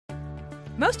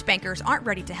Most bankers aren't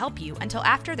ready to help you until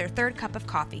after their third cup of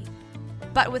coffee.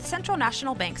 But with Central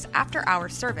National Bank's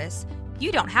after-hours service,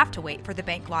 you don't have to wait for the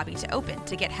bank lobby to open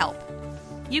to get help.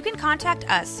 You can contact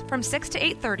us from 6 to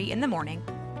 8:30 in the morning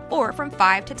or from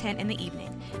 5 to 10 in the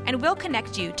evening, and we'll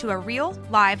connect you to a real,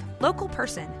 live, local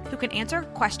person who can answer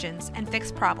questions and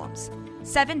fix problems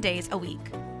 7 days a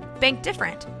week. Bank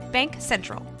different. Bank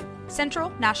Central. Central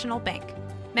National Bank.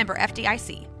 Member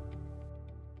FDIC.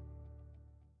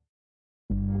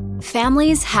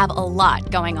 Families have a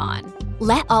lot going on.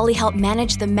 Let Ollie help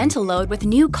manage the mental load with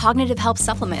new cognitive help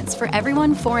supplements for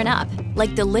everyone 4 and up,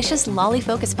 like delicious Lolly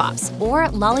Focus Pops or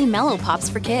Lolly Mellow Pops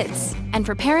for kids. And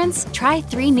for parents, try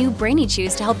 3 new Brainy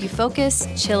Chews to help you focus,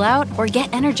 chill out, or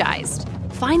get energized.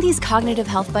 Find these cognitive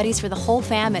health buddies for the whole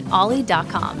fam at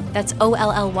ollie.com. That's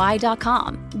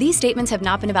OLLY.com. These statements have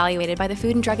not been evaluated by the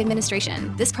Food and Drug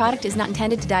Administration. This product is not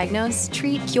intended to diagnose,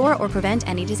 treat, cure, or prevent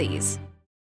any disease.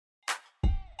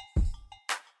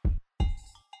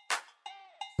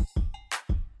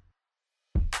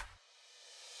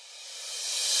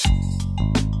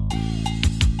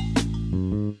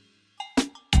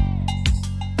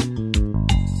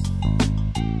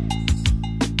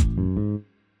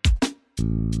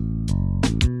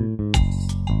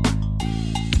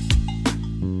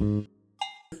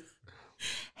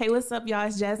 Hey, what's up, y'all?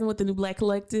 It's Jasmine with the New Black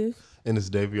Collective. And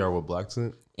it's Dave VR with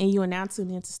Blackson. And you are now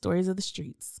tuned into Stories of the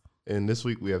Streets. And this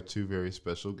week we have 2 very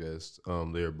special guests.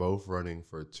 They are both running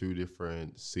for 2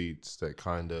 different seats that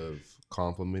kind of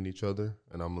complement each other.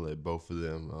 And I'm going to let both of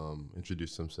them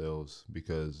introduce themselves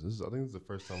because I think this is the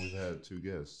first time we've had 2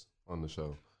 guests on the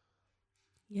show.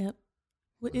 Yep.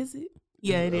 What is it?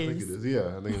 Yeah, it is. I think it is.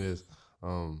 Yeah, I think it is.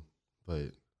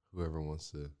 But whoever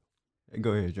wants to. Hey,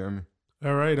 go ahead, Jeremy.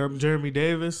 All right, I'm Jeremy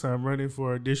Davis. I'm running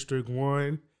for District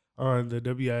 1 on the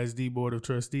WISD Board of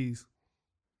Trustees.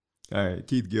 All right,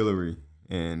 Keith Guillory,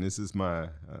 and this is my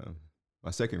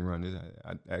second run.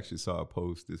 I actually saw a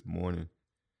post this morning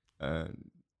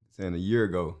saying a year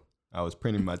ago I was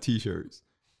printing my T-shirts,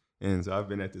 and so I've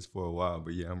been at this for a while.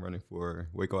 But yeah, I'm running for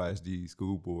Waco ISD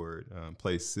School Board,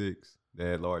 place 6,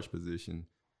 the at-large position,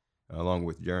 along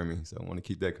with Jeremy. So I want to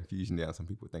keep that confusion down. Some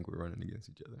people think we're running against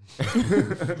each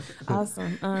other.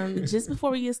 Awesome. Just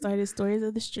before we get started, Stories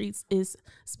of the Streets is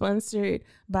sponsored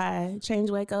by Change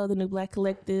Waco, the New Black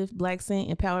Collective, Black Scent,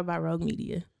 and powered by Rogue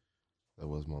Media. That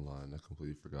was my line. I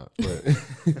completely forgot.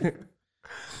 But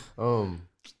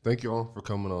thank you all for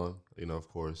coming on. You know, of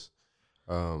course.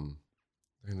 And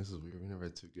this is weird. We never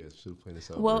had 2 guests. Should have planned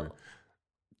this out. Well,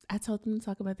 I told them to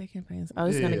talk about their campaigns. Oh,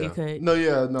 it's going to get cut.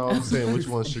 No, I'm saying which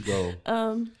one should go.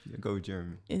 Go,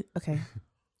 Jeremy. Okay.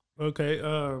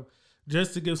 Okay.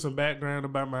 Just to give some background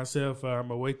about myself, I'm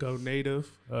a Waco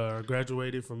native.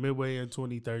 Graduated from Midway in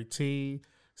 2013.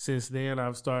 Since then,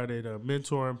 I've started a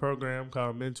mentoring program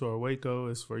called Mentor Waco.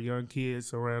 It's for young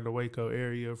kids around the Waco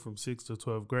area from 6th to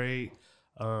 12th grade.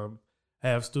 I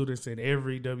have students in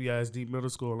every WISD middle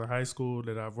school and high school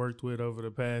that I've worked with over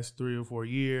the past 3 or 4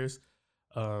 years.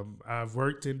 I've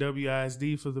worked in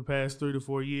WISD for the past 3 to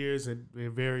 4 years in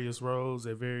various roles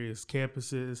at various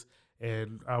campuses,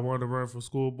 and I want to run for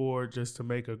school board just to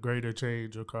make a greater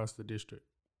change across the district.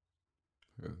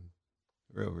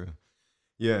 Real.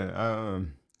 Yeah,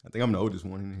 I think I'm the oldest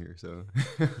one in here, so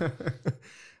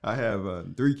I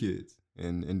have 3 kids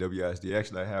in WISD.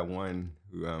 Actually, I had one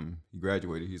who he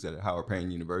graduated. He's at Howard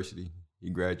Payne University. He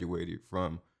graduated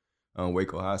from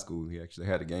Waco High School. He actually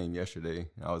had a game yesterday.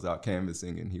 I was out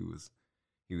canvassing, and he was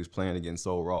playing against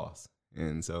Sol Ross.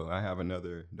 And so I have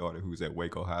another daughter who's at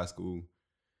Waco High School.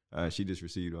 She just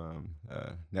received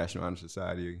National Honor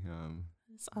Society.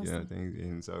 That's awesome. Things.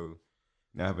 And so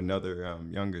now I have another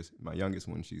my youngest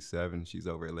one. She's 7. She's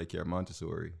over at Lake Air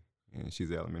Montessori, and she's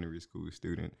an elementary school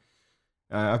student.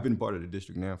 I've been part of the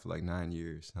district now for like 9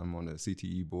 years. I'm on the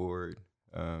CTE board.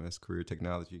 That's Career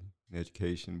Technology and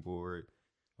Education Board.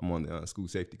 I'm on the school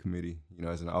safety committee,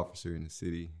 as an officer in the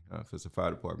city for the fire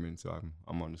department. So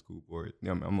I'm on the school board.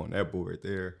 I'm on that board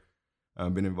there.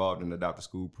 I've been involved in the Adopt a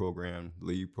School program,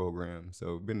 LEAD program.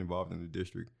 So been involved in the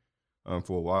district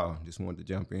for a while. Just wanted to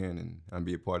jump in and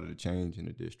be a part of the change in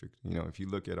the district. If you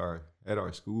look at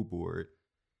our school board,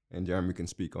 and Jeremy can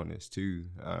speak on this too,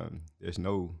 there's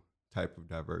no type of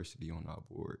diversity on our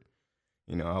board.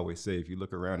 I always say if you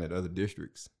look around at other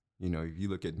districts, if you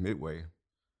look at Midway,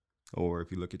 or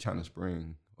if you look at China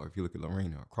Spring, or if you look at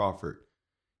Lorena or Crawford,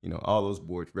 all those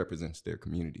boards represents their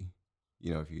community.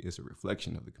 It's a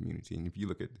reflection of the community. And if you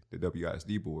look at the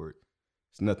WISD board,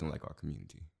 it's nothing like our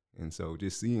community. And so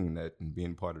just seeing that and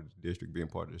being part of the district, being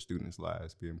part of the students'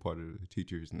 lives, being part of the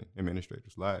teachers and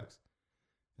administrators' lives,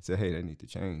 said, hey, they need to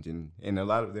change. And a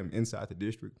lot of them inside the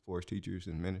district, forest teachers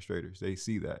and administrators, they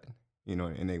see that, you know,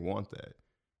 and they want that.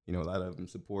 You know, a lot of them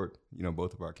support, you know,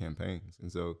 both of our campaigns.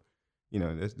 And so, you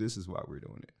know, this is why we're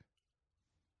doing it.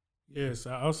 Yes,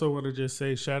 I also want to just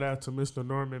say shout out to Mr.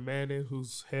 Norman Manning,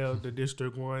 who's held the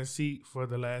District 1 seat for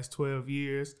the last 12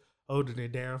 years, holding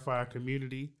it down for our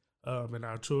community and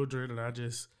our children. And I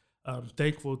just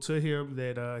thankful to him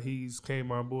that he's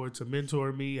came on board to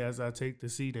mentor me as I take the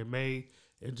seat in May,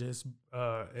 and just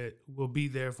it will be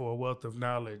there for a wealth of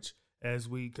knowledge as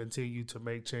we continue to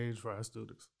make change for our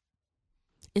students.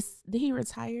 Did he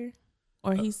retire,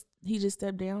 or he just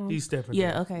stepped down? He's stepping down.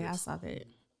 Yeah, okay, yes. I saw that.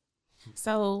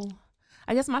 So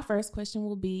I guess my first question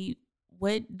will be,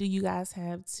 what do you guys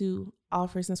have to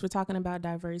offer, since we're talking about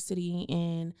diversity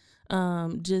and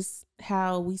just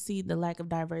how we see the lack of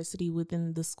diversity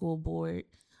within the school board?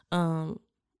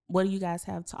 What do you guys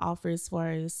have to offer as far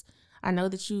as, I know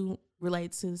that you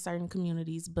relate to certain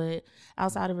communities, but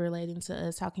outside of relating to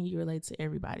us, how can you relate to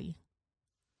everybody?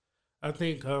 I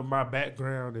think my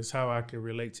background is how I can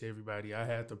relate to everybody. I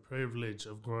had the privilege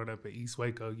of growing up in East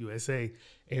Waco, USA,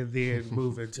 and then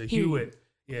moving to Hewitt.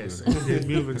 Yes, and then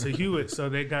moving to Hewitt. So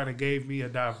they kind of gave me a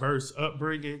diverse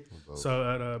upbringing.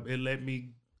 So it let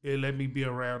me be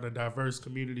around a diverse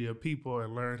community of people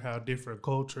and learn how different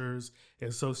cultures and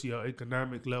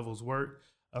socioeconomic levels work.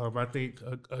 I think,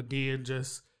 again,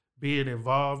 just being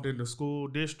involved in the school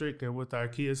district and with our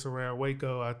kids around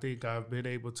Waco, I think I've been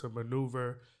able to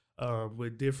maneuver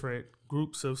with different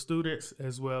groups of students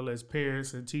as well as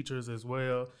parents and teachers as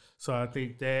well. So I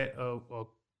think that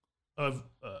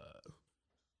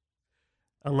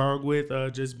along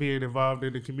with just being involved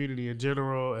in the community in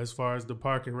general, as far as the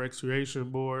Park and Recreation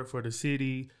Board for the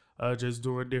city, just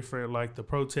doing different, like the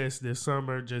protests this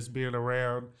summer, just being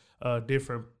around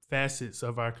different facets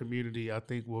of our community, I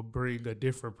think will bring a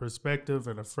different perspective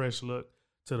and a fresh look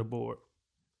to the board.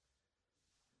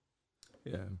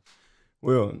 Yeah.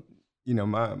 Well, you know,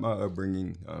 my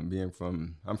upbringing, I'm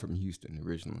from Houston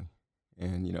originally,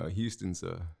 and you know, Houston's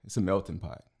it's a melting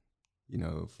pot. You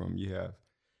know,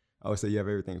 I would say you have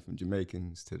everything from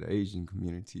Jamaicans to the Asian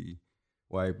community,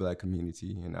 white, black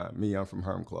community, and I'm from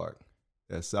Herm Clark,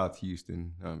 that's South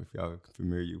Houston. If y'all are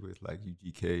familiar with like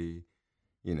UGK,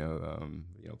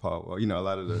 Paul, well, a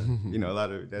lot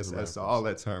of that's all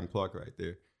that's Herm Clark right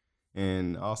there.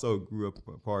 And I also grew up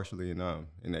partially in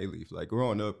Alief. Like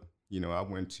growing up, I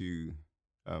went to,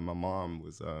 my mom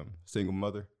was a single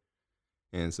mother.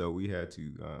 And so we had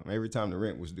to, every time the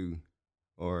rent was due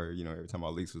or, every time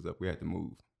our lease was up, we had to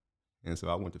move. And so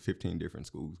I went to 15 different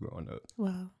schools growing up.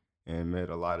 Wow. And met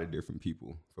a lot of different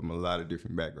people from a lot of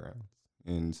different backgrounds.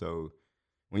 And so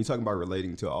when you talk about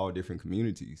relating to all different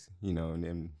communities, and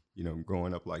then,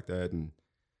 growing up like that and,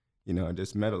 I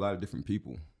just met a lot of different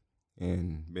people.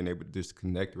 And being able to just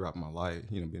connect throughout my life,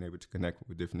 being able to connect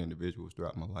with different individuals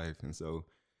throughout my life. And so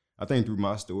I think through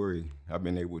my story, I've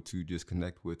been able to just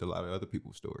connect with a lot of other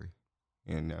people's story.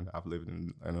 And I've lived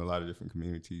in a lot of different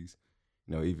communities,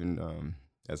 even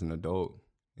as an adult.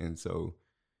 And so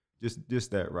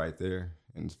just that right there.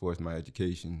 And as far as my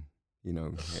education,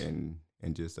 and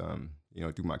just,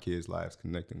 through my kids' lives,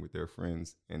 connecting with their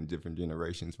friends and different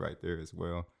generations right there as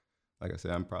well. Like I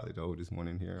said, I'm probably the oldest one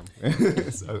in here.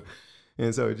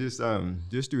 so just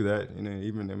through that, and then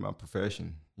even in my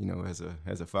profession, as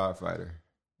a firefighter,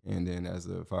 and then as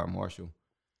a fire marshal,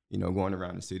 going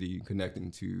around the city,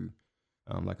 connecting to,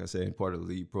 like I said, part of the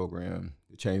LEAD program,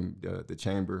 the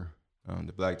chamber,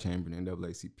 the Black Chamber, and the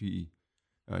NAACP,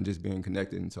 just being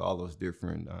connected into all those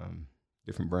different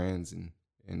brands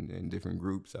and different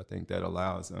groups. I think that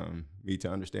allows me to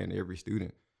understand every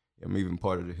student. I'm even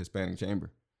part of the Hispanic Chamber.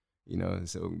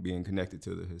 So being connected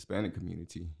to the Hispanic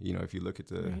community, if you look at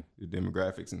the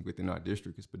demographics and within our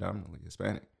district, it's predominantly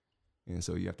Hispanic. And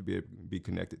so you have to be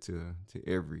connected to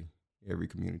every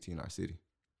community in our city.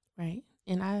 Right.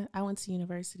 And I went to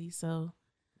university, so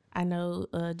I know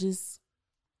just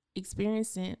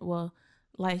experiencing, well,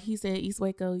 like he said, East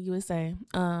Waco, USA.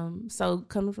 So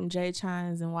coming from J.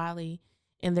 Chines and Wiley,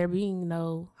 and there being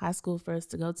no high school for us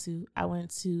to go to, I went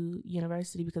to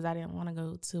university because I didn't want to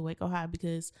go to Waco High,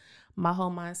 because my whole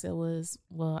mindset was,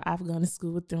 well, I've gone to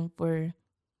school with them for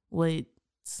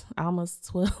almost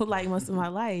 12, like most of my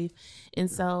life.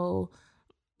 And so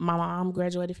my mom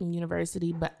graduated from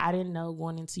university, but I didn't know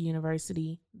going into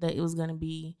university that it was going to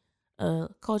be a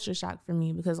culture shock for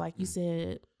me, because like you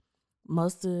said,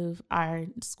 most of our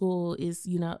school is,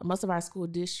 most of our school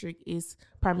district is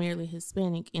primarily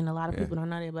Hispanic, and a lot of people don't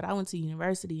know that. But I went to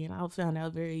university and I found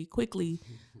out very quickly.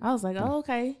 I was like, oh,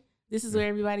 okay, This is where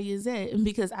everybody is at. And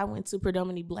because I went to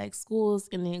predominantly black schools,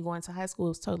 and then going to high school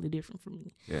was totally different for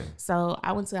me. Yeah. So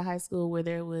I went to a high school where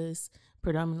there was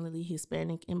predominantly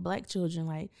Hispanic and black children.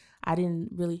 Like, I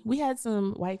didn't really, we had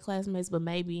some white classmates, but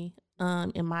maybe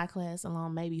in my class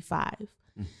alone, maybe 5.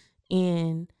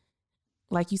 And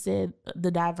like you said, the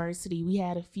diversity, we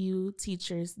had a few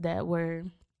teachers that were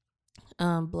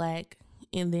black,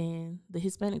 and then the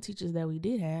Hispanic teachers that we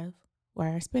did have were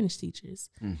our Spanish teachers.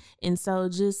 And so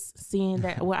just seeing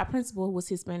that, well, our principal was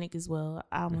Hispanic as well.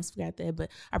 I almost forgot that, but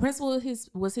our principal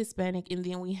was Hispanic, and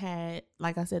then we had,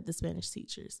 like I said, the Spanish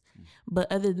teachers.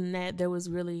 But other than that, there was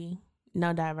really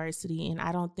no diversity, and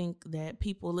I don't think that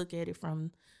people look at it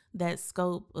from that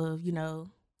scope of, you know,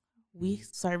 we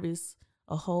service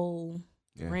a whole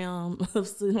realm of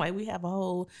students. Like, we have a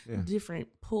whole different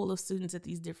pool of students at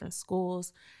these different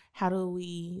schools. How do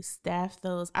we staff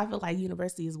those? I feel like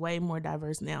university is way more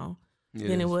diverse now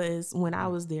than it was when I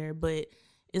was there. But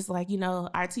it's like, you know,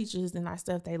 our teachers and our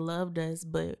staff, they loved us.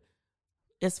 But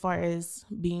as far as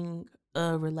being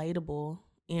relatable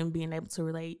and being able to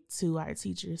relate to our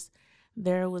teachers,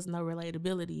 there was no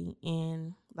relatability.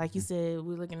 And like you said,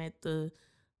 we're looking at the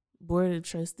board of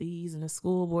trustees and the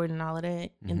school board and all of that,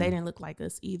 and they didn't look like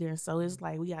us either. So it's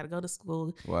like, we got to go to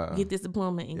school, get this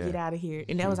diploma, and get out of here.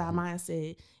 And that was our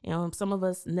mindset. And some of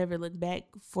us never looked back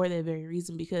for that very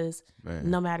reason, because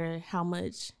no matter how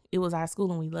much it was our school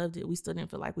and we loved it, we still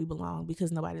didn't feel like we belonged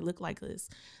because nobody looked like us.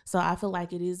 So I feel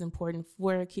like it is important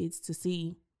for kids to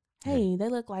see, hey, they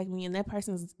look like me, and that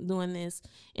person's doing this.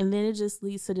 And then it just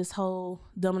leads to this whole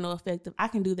domino effect of, I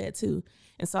can do that too.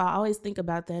 And so I always think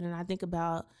about that, and I think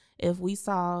about, if we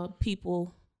saw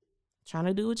people trying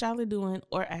to do what y'all are doing,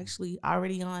 or actually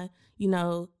already on, you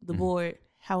know, the board,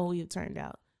 how would we have turned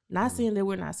out? Not saying that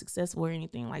we're not successful or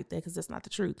anything like that, because that's not the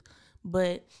truth.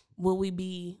 But will we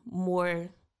be more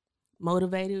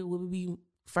motivated? Will we be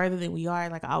further than we are?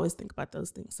 Like, I always think about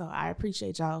those things. So I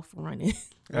appreciate y'all for running.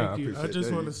 Thank you. I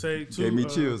just want to say, too. Gave me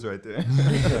chills right there.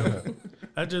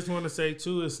 I just want to say,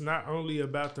 too, it's not only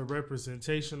about the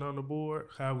representation on the board,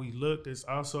 how we look, it's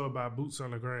also about boots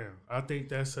on the ground. I think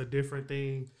that's a different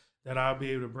thing that I'll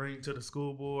be able to bring to the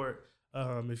school board.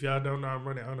 If y'all don't know, I'm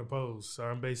running unopposed. So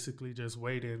I'm basically just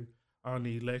waiting on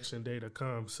the election day to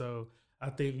come. So I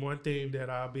think one thing that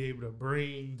I'll be able to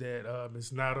bring that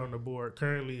is not on the board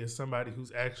currently is somebody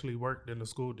who's actually worked in the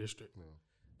school district.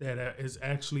 That is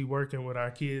actually working with our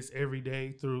kids every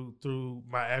day through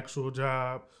my actual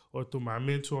job or through my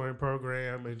mentoring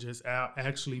program, and just out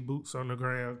actually boots on the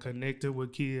ground, connecting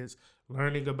with kids,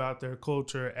 learning about their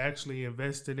culture, actually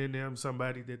investing in them,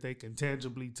 somebody that they can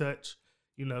tangibly touch,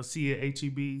 you know, see at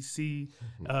HEB,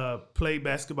 play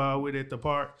basketball with at the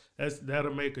park.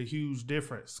 That'll make a huge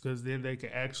difference, because then they can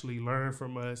actually learn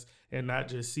from us and not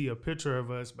just see a picture of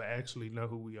us, but actually know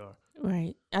who we are.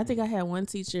 Right. I think I had one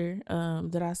teacher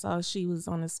that I saw. She was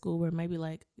on a school where maybe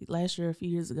like last year, a few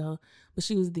years ago, but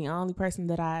she was the only person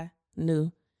that I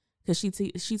knew, because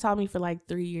she taught me for like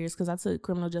 3 years, because I took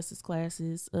criminal justice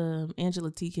classes, Angela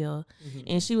Tikel,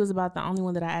 and she was about the only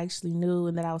one that I actually knew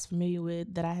and that I was familiar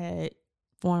with, that I had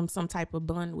formed some type of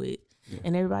bond with.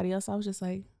 And everybody else, I was just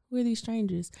like, who are these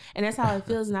strangers? And that's how it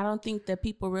feels. And I don't think that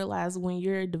people realize, when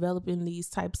you're developing these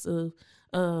types of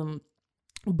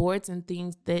boards and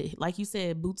things, that, like you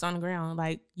said, boots on the ground,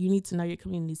 like, you need to know your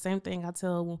community. Same thing I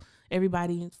tell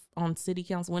everybody on city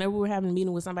council. Whenever we're having a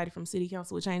meeting with somebody from city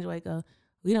council with Change Waco,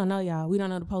 we don't know y'all. We don't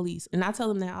know the police. And I tell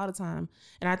them that all the time.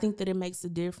 And I think that it makes a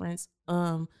difference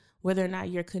whether or not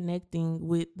you're connecting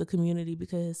with the community,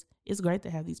 because it's great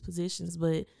to have these positions,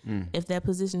 but if that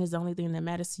position is the only thing that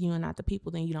matters to you and not the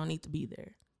people, then you don't need to be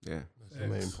there. Yeah. That's the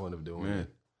main point of doing it.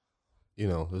 You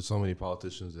know, there's so many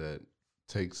politicians that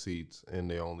take seats and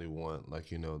they only want,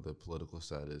 like, you know, the political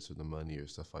status or the money or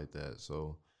stuff like that.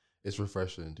 So it's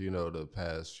refreshing, you know, the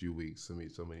past few weeks to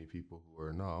meet so many people who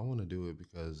are, no, I want to do it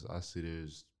because I see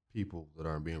there's people that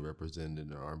aren't being represented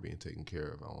and aren't being taken care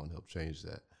of. I want to help change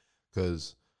that.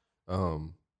 Because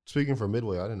speaking for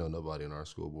Midway, I didn't know nobody in our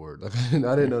school board. Like,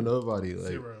 I didn't know nobody. Like,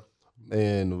 Zero.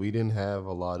 And we didn't have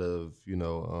a lot of, you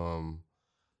know,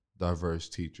 diverse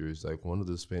teachers. Like, one of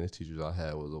the Spanish teachers I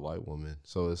had was a white woman.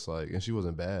 So it's like, and she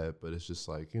wasn't bad, but it's just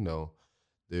like, you know,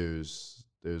 there's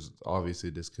obviously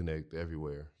a disconnect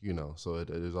everywhere, you know. So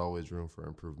there's always room for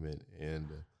improvement. And,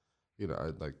 you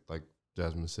know, like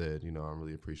Jasmine said, you know, I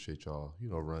really appreciate y'all, you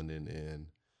know, running and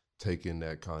taking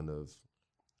that kind of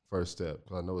first step.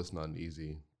 Because I know it's not an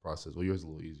easy process. Well, yours is a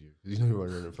little easier, because you know you're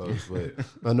running folks, but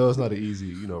I know it's not an easy,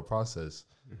 you know, process.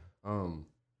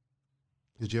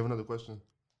 Did you have another question?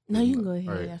 No, you can go ahead.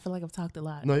 Right. I feel like I've talked a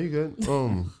lot. No, you good.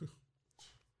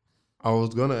 I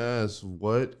was gonna ask,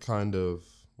 what kind of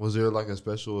Was there like a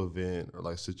special event or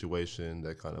like situation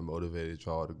that kind of motivated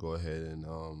y'all to go ahead and,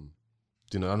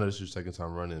 I know this is your second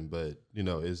time running, but,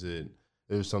 is it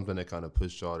something that kind of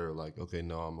pushed y'all to like, okay,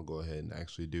 no, I'm going to go ahead and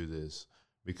actually do this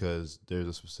because there's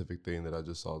a specific thing that I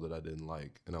just saw that I didn't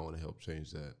like and I want to help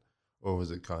change that? Or was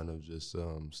it kind of just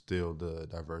still the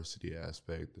diversity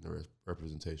aspect and the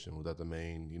representation? Was that the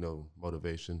main,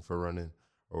 motivation for running,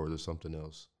 or was there something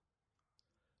else?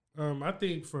 I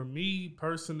think for me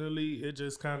personally, it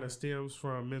just kind of stems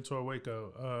from Mentor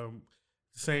Waco.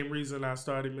 The same reason I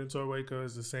started Mentor Waco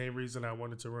is the same reason I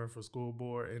wanted to run for school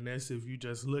board. And that's if you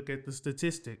just look at the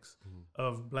statistics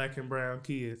of Black and brown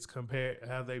kids, compare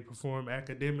how they perform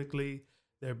academically,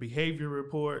 their behavior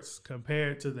reports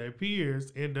compared to their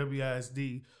peers in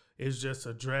WISD is just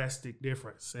a drastic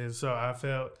difference. And so I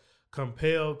felt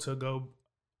compelled to go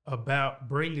about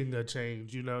bringing a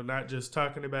change, not just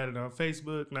talking about it on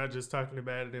Facebook, not just talking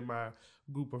about it in my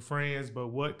group of friends, but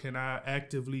what can I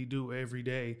actively do every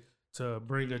day to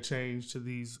bring a change to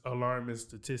these alarming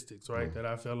statistics, right? That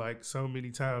I feel like so many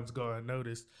times go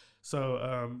unnoticed.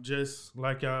 So just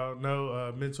like y'all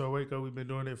know, Mentor Waco, we've been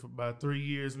doing it for about 3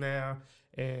 years now.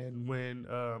 And when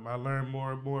I learned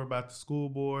more and more about the school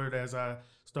board, as I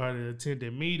started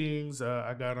attending meetings,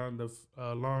 I got on the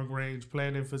long-range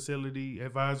planning facility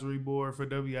advisory board for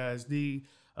WISD,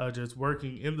 just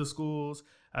working in the schools.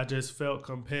 I just felt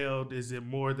compelled. Is it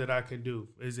more that I can do?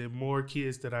 Is it more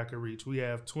kids that I can reach? We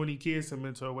have 20 kids in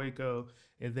Mentor Waco,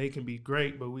 and they can be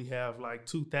great, but we have like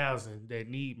 2,000 that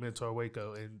need Mentor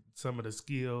Waco and some of the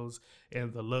skills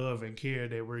and the love and care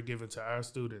that we're giving to our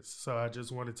students. So I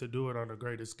just wanted to do it on a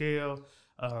greater scale.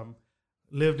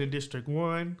 Lived in District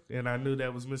 1, and I knew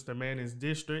that was Mr. Manning's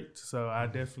district, so I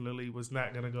definitely was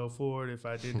not going to go forward if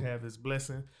I didn't have his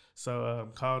blessing. So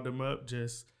called him up,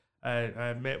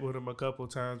 I met with him a couple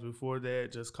times before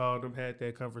that, just called him, had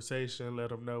that conversation,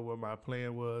 let him know what my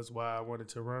plan was, why I wanted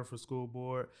to run for school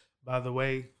board. By the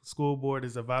way, school board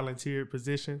is a volunteer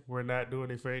position. We're not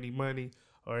doing it for any money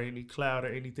or any clout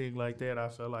or anything like that. I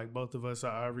feel like both of us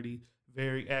are already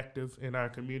very active in our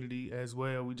community as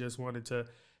well. We just wanted to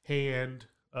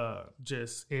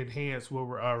just enhance what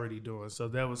we're already doing. So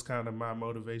that was kind of my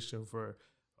motivation for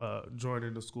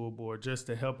joining the school board, just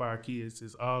to help our kids.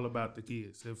 It's all about the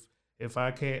kids. If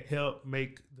I can't help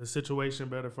make the situation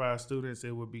better for our students,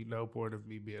 it would be no point of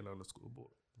me being on the school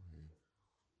board.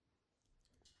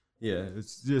 Yeah,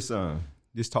 it's just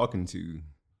talking to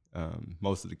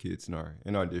most of the kids in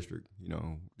our district,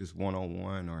 just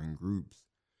one-on-one or in groups,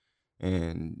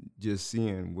 and just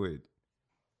seeing what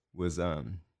was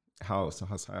how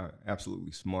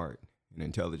absolutely smart and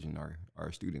intelligent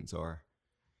our students are,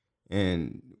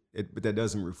 but that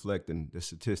doesn't reflect in the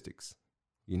statistics.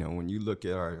 When you look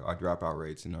at our dropout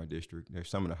rates in our district, they're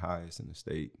some of the highest in the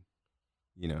state.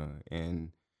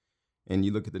 And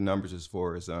you look at the numbers as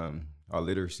far as our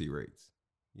literacy rates,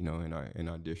 in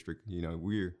our district.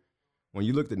 When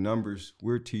you look at the numbers,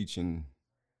 we're teaching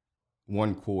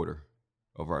 1/4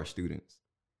 of our students,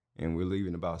 and we're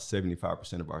leaving about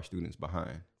 75% of our students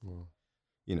behind. Wow.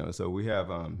 So we have,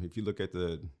 if you look at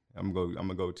I'm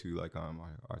gonna go to like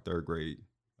our third grade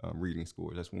reading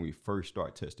scores. That's when we first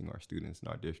start testing our students in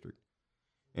our district,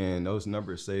 and those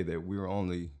numbers say that we're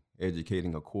only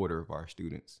educating 1/4 of our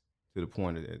students to the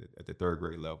point at the third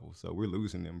grade level. So we're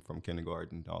losing them from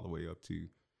kindergarten all the way up to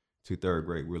third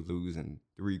grade. We're losing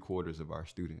 3/4 of our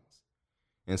students.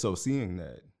 And so seeing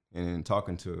that and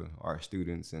talking to our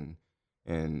students and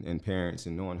parents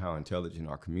and knowing how intelligent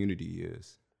our community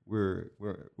is, we're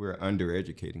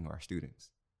undereducating our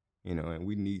students, and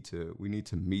we need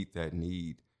to meet that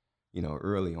need,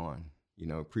 early on,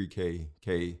 pre-K,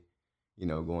 K,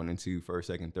 going into first,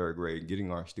 second, third grade,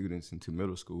 getting our students into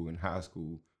middle school and high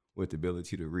school with the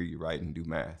ability to read, write, and do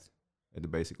math at the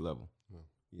basic level,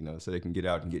 so they can get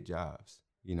out and get jobs.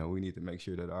 We need to make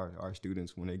sure that our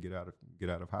students, when they get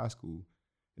out of high school,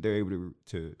 they're able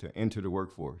to enter the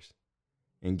workforce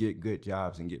and get good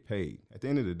jobs and get paid. At the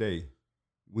end of the day,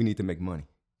 we need to make money.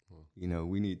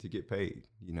 We need to get paid.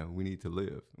 We need to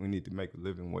live. We need to make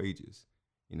living wages.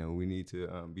 We need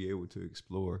to be able to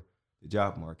explore the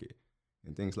job market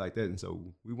and things like that. And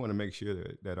so we want to make sure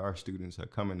that our students are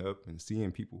coming up and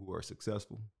seeing people who are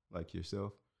successful, like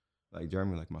yourself, like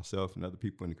Jeremy, like myself, and other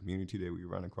people in the community that we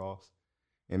run across,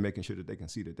 and making sure that they can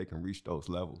see that they can reach those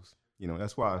levels.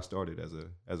 That's why I started as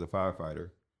a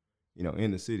firefighter,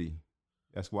 in the city.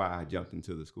 That's why I jumped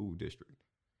into the school district.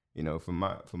 From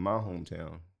my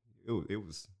hometown, it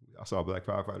was I saw Black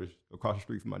firefighters across the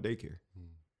street from my daycare,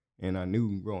 and I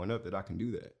knew growing up that I can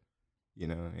do that.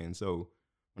 And so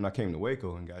when I came to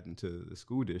Waco and got into the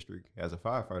school district as a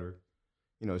firefighter,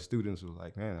 students were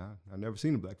like, man, I've never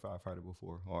seen a black firefighter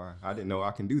before, or I didn't know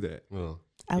I can do that. Well,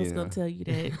 I was going to tell you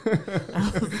that.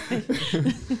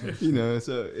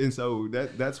 So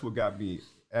that's what got me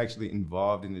actually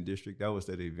involved in the district. That was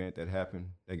that event that happened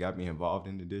that got me involved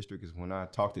in the district, is when I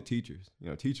talked to teachers.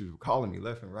 Teachers were calling me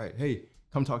left and right. Hey,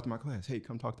 come talk to my class. Hey,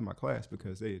 come talk to my class,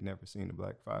 because they had never seen a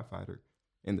black firefighter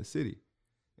in the city.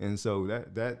 And so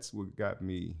that's what got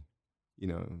me,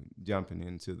 jumping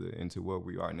into where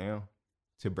we are now,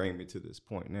 to bring me to this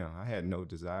point now. I had no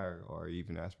desire or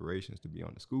even aspirations to be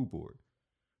on the school board.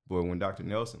 But when Dr.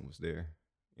 Nelson was there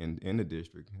in the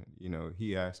district,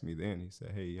 he asked me then, he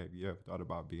said, hey, have you ever thought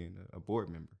about being a board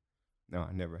member? No,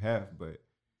 I never have. But,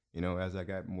 as I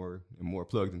got more and more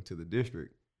plugged into the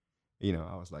district,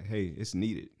 I was like, hey, it's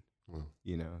needed,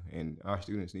 and our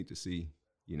students need to see,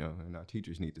 and our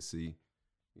teachers need to see,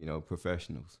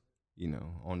 professionals,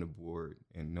 on the board,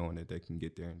 and knowing that they can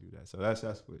get there and do that. So that's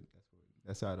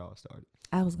how it all started.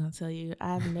 I was going to tell you,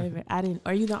 are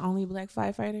you the only black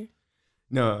firefighter?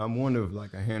 No, I'm one of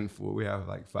like a handful. We have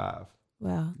like 5.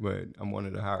 Wow. But I'm one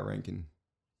of the higher ranking,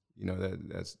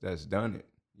 that's done it,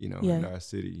 in our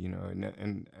city,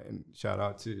 and shout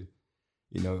out to,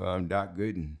 Doc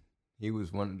Gooden. He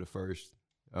was one of the first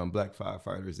black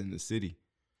firefighters in the city.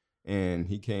 And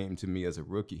he came to me as a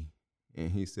rookie,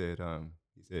 and he said,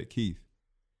 Keith,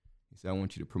 he said, I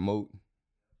want you to promote,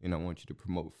 and I want you to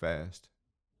promote fast,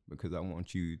 because I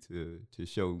want you to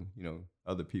show,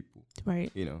 other people,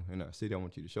 right, in our city. I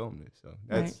want you to show them this. So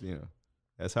that's, right.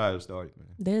 That's how it started, man.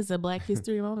 There's a Black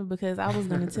History moment, because I was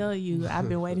going to tell you, I've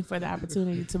been waiting for the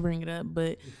opportunity to bring it up,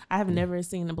 but I have never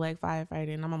seen a black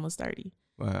firefighter, and I'm almost 30.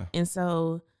 Wow. And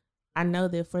so I know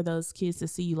that for those kids to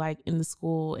see you like at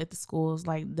the schools,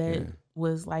 like that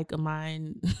was like a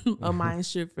mind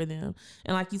shift for them.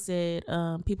 And like you said,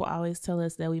 people always tell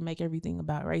us that we make everything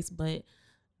about race, but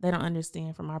they don't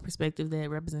understand from our perspective that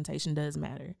representation does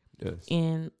matter. Yes.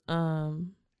 And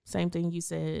same thing you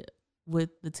said with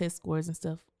the test scores and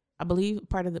stuff. I believe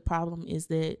part of the problem is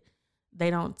that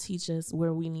they don't teach us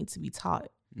where we need to be taught.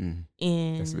 Mm.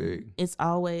 And that's big. It's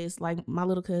always like my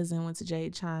little cousin went to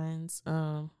Jade Chines.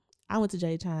 I went to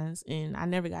Jade Chines, and I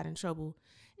never got in trouble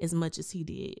as much as he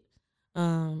did.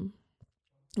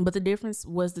 But the difference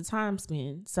was the time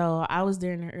spent. So I was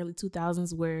there in the early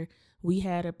 2000s where we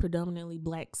had a predominantly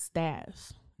black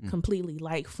staff completely,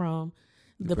 like from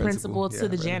the principal to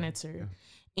the janitor.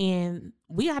 Yeah. And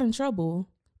we got in trouble,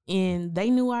 and they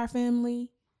knew our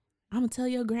family. I'm going to tell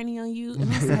your granny on you.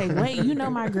 And I was like, wait, you know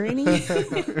my granny?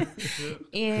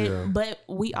 But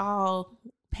we all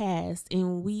passed,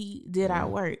 and we did our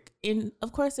work. And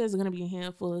of course there's going to be a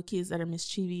handful of kids that are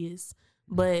mischievous,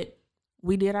 but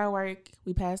we did our work.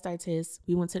 We passed our tests.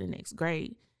 We went to the next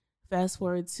grade. Fast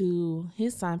forward to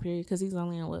his time period, because he's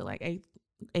only in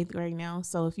eighth grade now.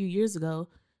 So a few years ago,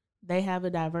 they have a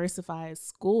diversified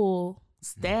school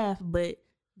staff, but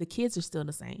the kids are still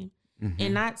the same. Mm-hmm.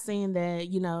 And not saying that,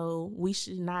 we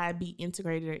should not be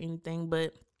integrated or anything,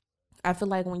 but I feel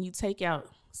like when you take out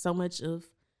so much of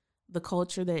the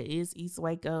culture that is East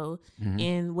Waco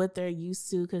and what they're used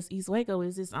to, because East Waco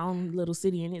is its own little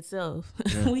city in itself.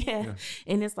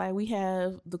 And it's like we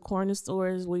have the corner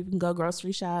stores where you can go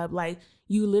grocery shop. Like,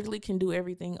 you literally can do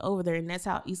everything over there, and that's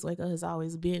how East Waco has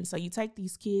always been. So you take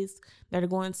these kids that are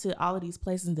going to all of these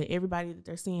places that everybody that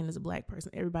they're seeing is a black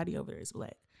person. Everybody over there is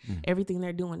black. Everything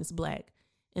they're doing is black.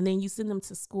 And then you send them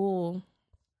to school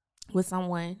with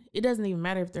someone. It doesn't even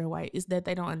matter if they're white. It's that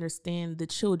they don't understand the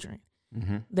children.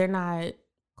 Mm-hmm. They're not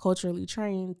culturally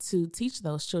trained to teach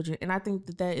those children. And I think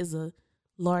that is a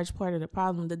large part of the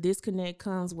problem. The disconnect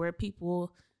comes where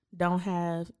people don't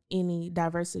have any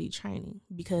diversity training,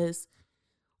 because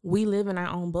we live in our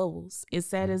own bubbles. As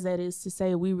sad as that is to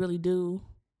say, we really do.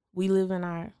 We live in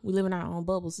our own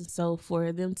bubbles. And so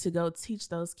for them to go teach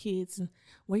those kids,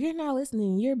 well, you're not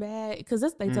listening, you're bad, because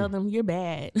they tell them you're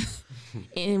bad.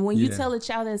 And when you tell a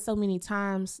child that so many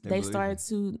times, they start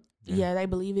to they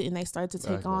believe it, and they start to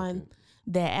take on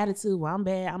that attitude. Well, I'm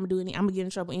bad. I'm gonna get in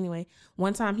trouble anyway.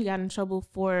 One time he got in trouble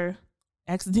for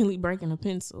accidentally breaking a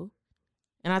pencil,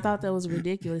 and I thought that was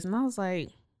ridiculous. And I was like,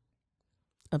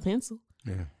 a pencil?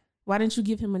 Yeah. Why didn't you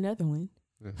give him another one?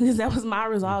 Yeah. Because that was my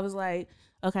resolve. I was like,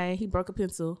 okay, he broke a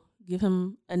pencil. Give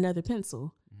him another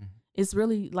pencil. Mm-hmm. It's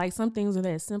really like some things are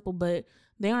that simple, but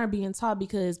they aren't being taught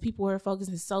because people are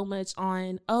focusing so much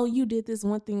on, oh, you did this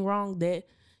one thing wrong, that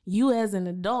you as an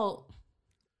adult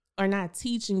are not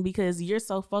teaching, because you're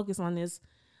so focused on this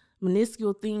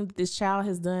minuscule thing that this child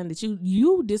has done that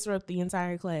you disrupt the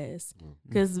entire class.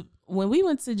 Because when we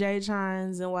went to Jay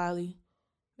Chines and Wiley,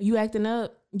 you acting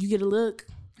up, you get a look.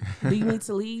 Do you need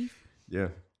to leave? Yeah.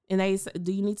 And they say,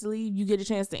 do you need to leave? You get a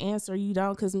chance to answer. You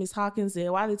don't, because Miss Hawkins said,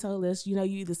 Wiley told us, you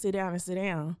either sit down or sit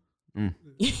down. You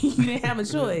didn't have a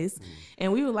choice.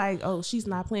 And we were like, oh, she's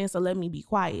not playing, so let me be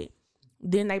quiet.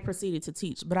 Then they proceeded to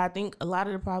teach. But I think a lot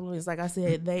of the problem is, like I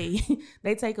said, they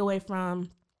take away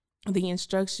from the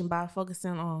instruction by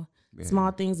focusing on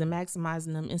small things and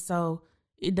maximizing them. And so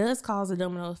it does cause a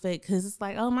domino effect, because it's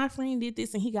like, oh, my friend did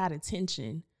this and he got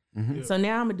attention. So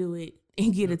now I'm going to do it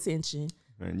and get attention.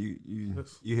 And you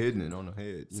hitting it on the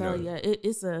head. So yeah,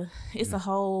 it's a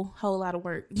whole lot of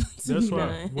work. That's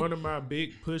why one of my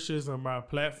big pushes on my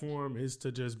platform is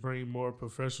to just bring more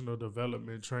professional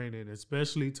development training,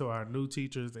 especially to our new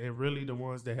teachers and really the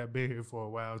ones that have been here for a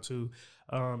while too.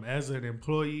 As an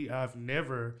employee, I've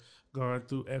never gone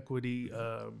through equity,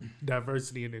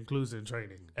 diversity, and inclusion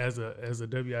training. As a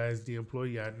WISD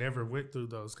employee, I never went through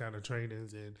those kind of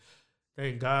trainings, and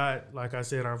thank God, like I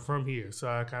said, I'm from here, so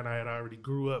I kind of had already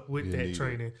grew up with that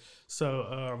training.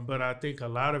 So, but I think a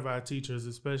lot of our teachers,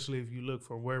 especially if you look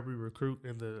from where we recruit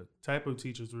and the type of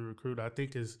teachers we recruit, I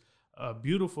think is a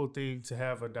beautiful thing to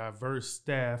have a diverse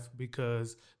staff,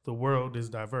 because the world is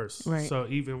diverse. Right. So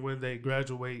even when they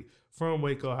graduate from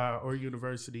Waco High or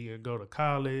university and go to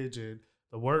college and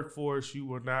the workforce, you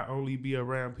will not only be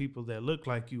around people that look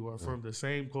like you or from the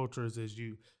same cultures as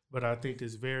you, but I think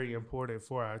it's very important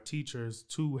for our teachers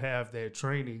to have that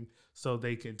training so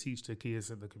they can teach the kids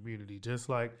in the community. Just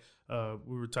like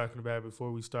we were talking about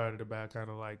before we started about kind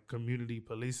of like community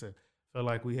policing. I feel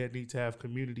like we need to have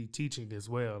community teaching as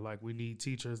well. Like we need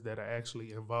teachers that are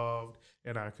actually involved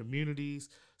in our communities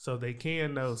so they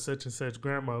can know such and such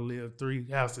grandma lived 3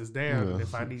 houses down. And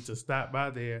if I need to stop by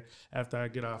there after I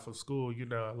get off of school,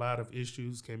 a lot of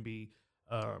issues can be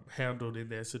handled in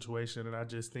that situation. And I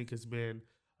just think it's been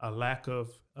a lack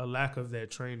of that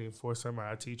training for some of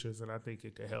our teachers, and I think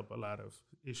it could help a lot of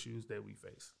issues that we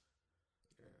face.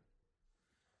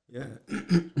 Yeah,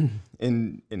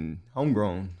 in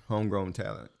homegrown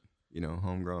talent,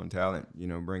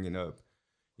 bringing up,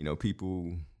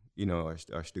 people,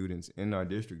 our students in our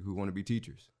district who want to be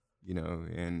teachers,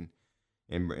 and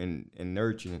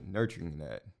nurturing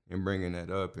that and bringing that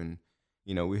up, and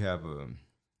we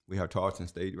have Tarleton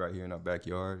State right here in our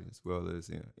backyard, as well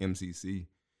as MCC.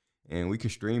 And we can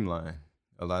streamline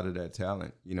a lot of that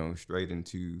talent, straight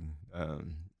into,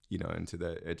 into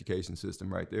that education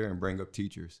system right there, and bring up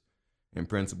teachers and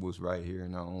principals right here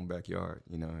in our own backyard.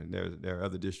 And there are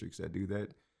other districts that do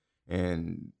that,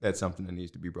 and that's something that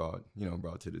needs to be brought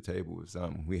to the table. Is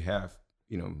we have,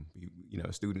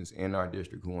 students in our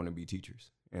district who want to be teachers,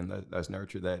 and let's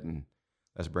nurture that and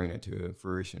let's bring that to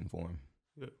fruition for them.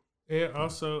 Yeah. And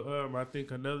also, I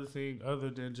think another thing, other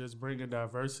than just bringing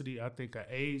diversity, I think an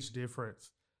age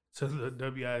difference to the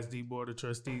WISD Board of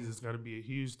Trustees is going to be a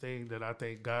huge thing that I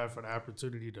thank God for the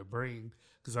opportunity to bring,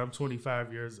 because I'm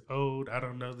 25 years old. I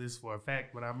don't know this for a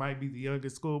fact, but I might be the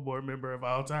youngest school board member of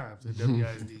all times at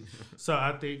WISD. So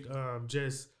I think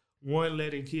just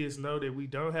letting kids know that we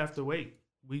don't have to wait.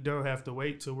 We don't have to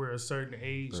wait till we're a certain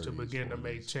age to begin to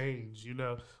make change.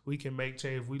 We can make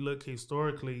change. If we look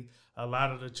historically, a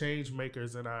lot of the change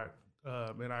makers in our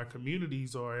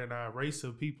communities or in our race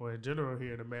of people in general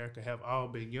here in America have all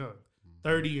been young,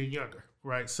 30 and younger,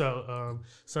 right? So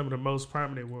some of the most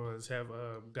prominent ones have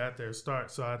got their start.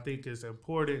 So I think it's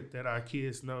important that our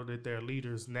kids know that they're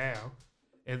leaders now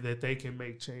and that they can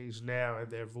make change now and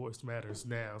their voice matters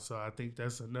now. So I think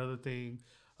that's another thing.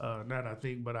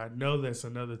 But I know that's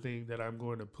another thing that I'm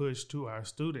going to push to our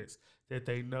students, that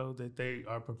they know that they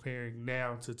are preparing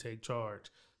now to take charge.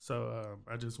 So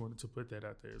I just wanted to put that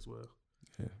out there as well.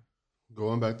 Yeah.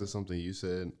 Going back to something you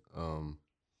said,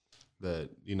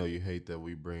 that, you hate that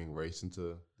we bring race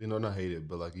into, not hate it,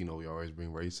 but like, we always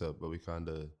bring race up, but we kind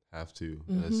of have to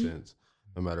in a sense,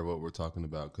 no matter what we're talking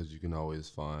about, because you can always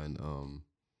find, a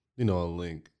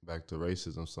link back to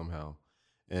racism somehow.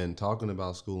 And talking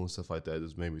about school and stuff like that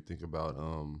just made me think about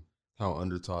how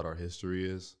undertaught our history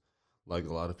is. Like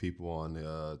a lot of people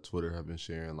on Twitter have been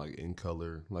sharing like in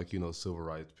color, like, civil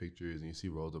rights pictures, and you see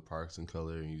Rosa Parks in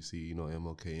color, and you see,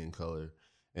 MLK in color.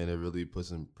 And it really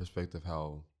puts in perspective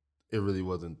how it really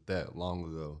wasn't that long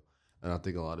ago. And I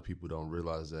think a lot of people don't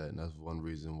realize that. And that's one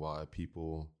reason why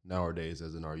people nowadays,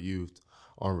 as in our youth,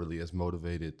 aren't really as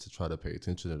motivated to try to pay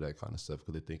attention to that kind of stuff,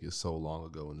 because they think it's so long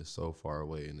ago and it's so far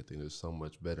away, and they think it's so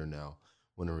much better now,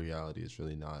 when in reality it's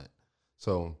really not.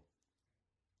 So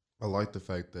I like the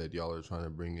fact that y'all are trying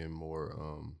to bring in more,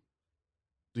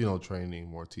 training,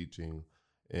 more teaching,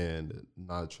 and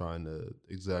not trying to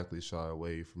exactly shy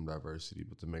away from diversity,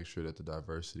 but to make sure that the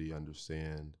diversity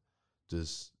understand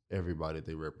just everybody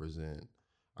they represent.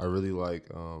 I really like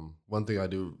one thing I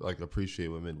do like appreciate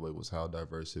with Midway was how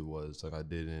diverse it was. Like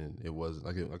it wasn't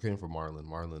like I came from Marlin.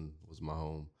 Marlin was my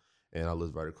home, and I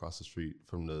lived right across the street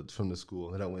from the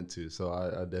school that I went to. So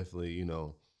I definitely, you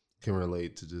know, can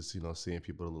relate to just, you know, seeing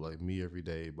people that look like me every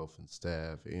day, both in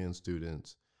staff and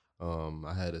students.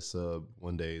 I had a sub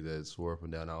one day that swore up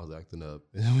and down I was acting up.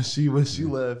 And when she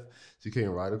left, she came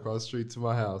right across the street to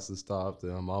my house and stopped.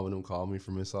 And my mom and them called me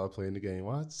from inside playing the game.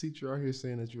 Why is the teacher out here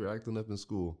saying that you were acting up in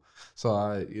school? So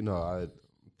I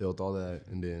felt all that,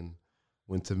 and then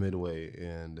went to Midway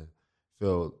and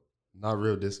felt not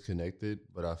real disconnected,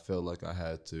 but I felt like I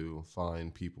had to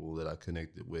find people that I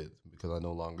connected with, because I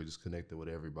no longer just connected with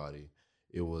everybody.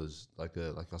 It was like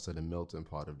I said, a melting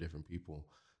pot of different people.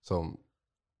 So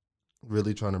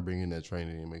really trying to bring in that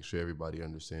training and make sure everybody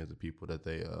understands the people that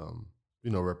they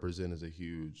represent is a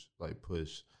huge like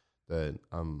push that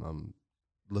I'm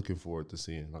looking forward to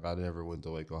seeing. Like I never went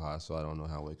to Waco High, so I don't know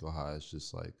how Waco High is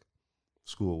just like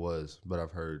school was, but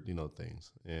I've heard, you know,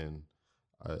 things, and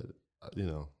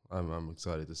I'm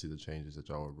excited to see the changes that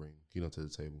y'all will bring, you know, to the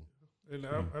table. And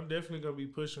I'm definitely going to be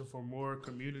pushing for more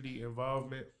community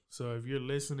involvement. So if you're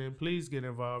listening, please get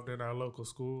involved in our local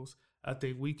schools. I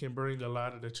think we can bring a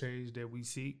lot of the change that we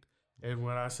seek. And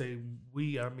when I say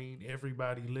we, I mean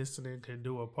everybody listening can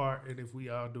do a part. And if we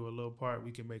all do a little part,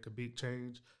 we can make a big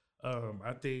change.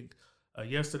 I think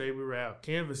yesterday we were out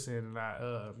canvassing, and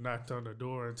I knocked on the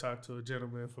door and talked to a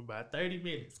gentleman for about 30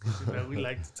 minutes, because, you know, we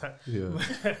like to talk.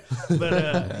 Yeah.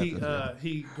 But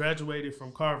he graduated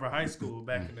from Carver High School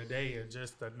back in the day, and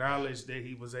just the knowledge that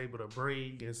he was able to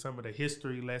bring and some of the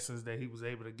history lessons that he was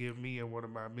able to give me and one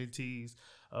of my mentees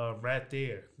right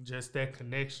there, just that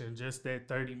connection, just that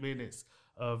 30 minutes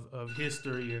of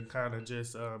history and kind of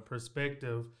just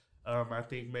perspective, I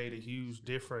think made a huge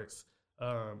difference.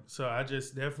 So I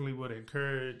just definitely would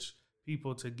encourage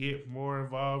people to get more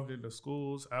involved in the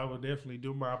schools. I will definitely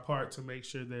do my part to make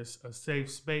sure there's a safe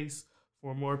space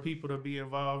for more people to be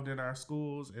involved in our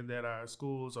schools, and that our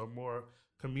schools are more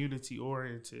community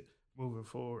oriented moving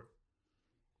forward.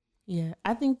 Yeah,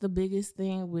 I think the biggest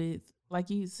thing with, like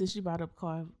since you brought up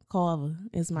Carver,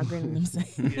 as my granddad say.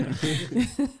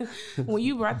 When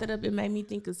you brought that up, it made me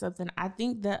think of something. I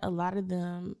think that a lot of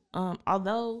them,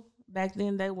 although back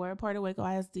then they were a part of Waco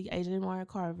ISD, AJ Moore and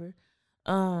Carver,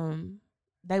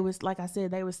 they was, like I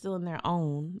said, they were still in their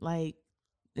own. Like,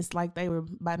 it's like they were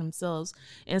by themselves.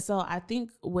 And so I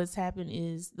think what's happened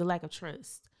is the lack of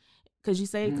trust. Because you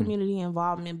say community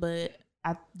involvement, but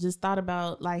I just thought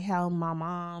about like how my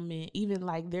mom and even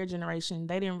like their generation,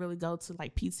 they didn't really go to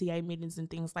like PTA meetings and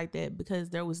things like that because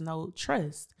there was no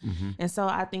trust. And so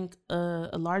I think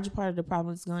a larger part of the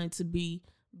problem is going to be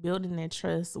building that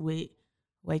trust with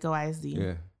Waco ISD.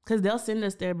 Yeah. Because they'll send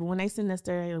us there, but when they send us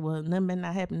there, well, nothing may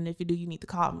not happen. If you do, you need to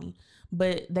call me.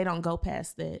 But they don't go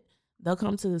past that. They'll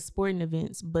come to the sporting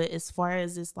events, but as far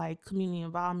as it's like community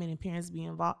involvement and parents being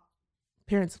involved,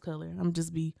 parents of color, I'm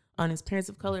just be honest, parents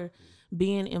of color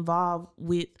being involved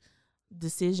with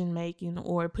decision making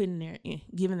or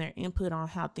giving their input on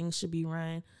how things should be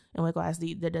run in Waco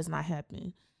ISD, that does not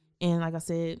happen. And like I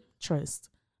said, trust.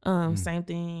 Same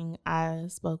thing I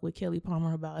spoke with Kelly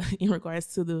Palmer about in regards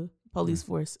to the police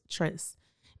force, trust.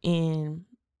 And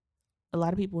a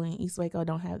lot of people in East Waco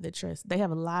don't have that trust. They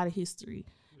have a lot of history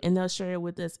and they'll share it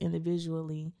with us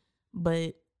individually,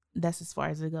 but that's as far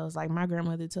as it goes. Like my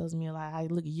grandmother tells me a lot. I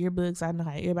look at yearbooks. I know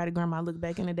how everybody grandma looked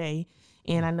back in the day,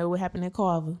 and I know what happened in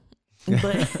Carver.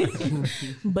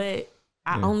 But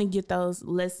I only get those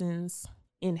lessons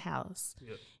in-house.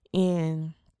 Yep.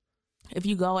 And if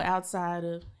you go outside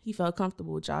of, he felt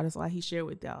comfortable with y'all, that's why he shared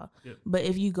with y'all. Yep. But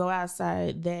if you go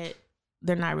outside that,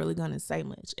 they're not really going to say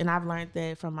much. And I've learned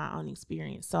that from my own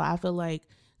experience. So I feel like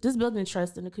just building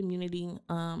trust in the community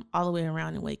all the way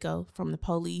around in Waco, from the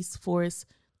police force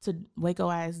to Waco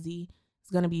ISD,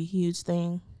 is going to be a huge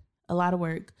thing, a lot of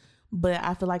work, but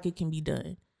I feel like it can be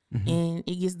done. And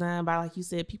it gets done by, like you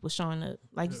said, people showing up.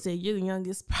 Like you said, you're the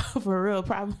youngest for real,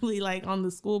 probably like on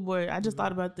the school board. I just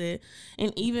thought about that.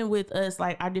 And even with us,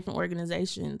 like our different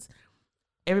organizations,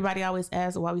 everybody always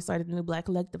asks why we started the New Black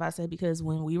Collective. I said, because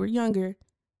when we were younger,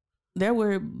 there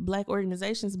were Black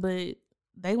organizations, but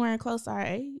they weren't close to our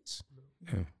age.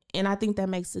 Yeah. And I think that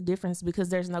makes a difference because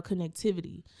there's no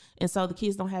connectivity. And so the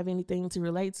kids don't have anything to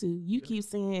relate to. You keep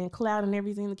saying clout and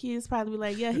everything. The kids probably be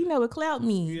like, yeah, he know what clout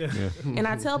means. Yeah. And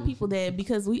I tell people that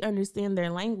because we understand their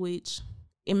language,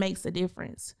 it makes a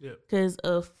difference. Because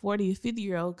a 40 or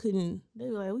 50-year-old couldn't, they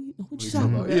were like, what you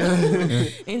talking about? Yeah.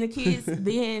 And the kids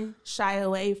then shy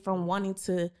away from wanting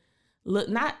to look,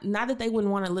 not that they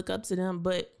wouldn't want to look up to them,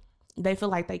 but they feel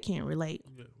like they can't relate.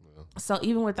 Yeah. So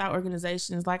even with our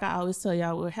organizations, like I always tell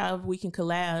y'all, however we can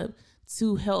collab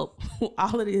to help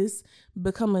all of this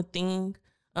become a thing,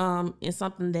 and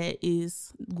something that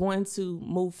is going to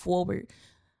move forward.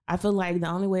 I feel like the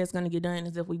only way it's going to get done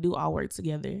is if we do all work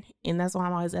together. And that's why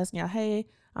I'm always asking y'all, hey,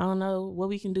 I don't know what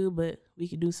we can do, but we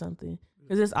can do something.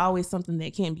 Because there's always something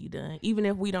that can be done. Even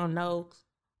if we don't know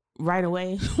right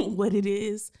away what it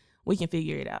is, we can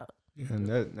figure it out. And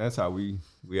that's how we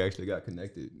actually got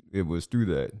connected. It was through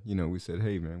that. You know, we said,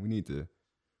 hey, man, we need to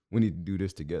do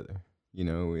this together. You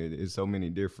know, it's so many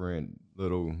different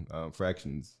little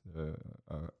fractions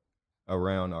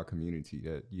around our community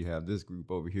that you have this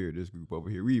group over here, this group over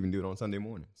here. We even do it on Sunday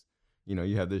mornings. You know,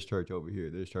 you have this church over here,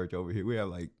 this church over here. We have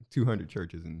like 200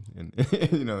 churches in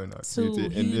you know, in our community. Two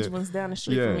huge ones down the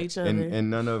street from each other. And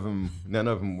none of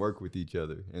them work with each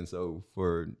other. And so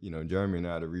for, you know, Jeremy and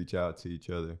I to reach out to each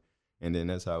other, and then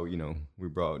that's how, you know, we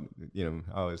brought, you know,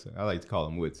 I like to call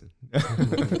him Woodson.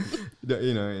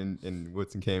 You know, and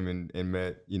Woodson came in and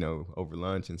met, you know, over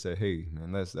lunch and said, hey,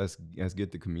 man, let's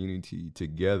get the community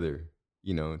together,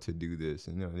 you know, to do this.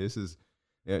 And, you know, this is,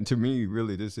 and to me,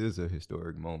 really, this is a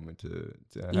historic moment to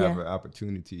have an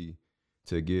opportunity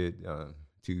to get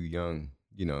two young,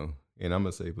 you know, and I'm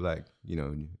going to say black, you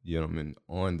know, gentlemen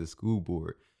on the school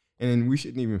board. And we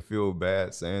shouldn't even feel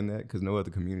bad saying that, because no other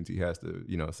community has to,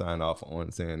 you know, sign off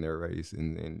on saying their race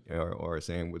and or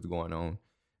saying what's going on.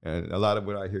 And a lot of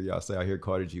what I hear y'all say, I hear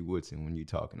Carter G. Woodson when you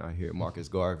talk, and I hear Marcus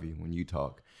Garvey when you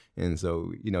talk. And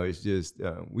so, you know, it's just,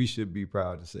 we should be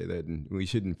proud to say that, and we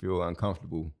shouldn't feel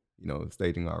uncomfortable, you know,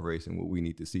 stating our race and what we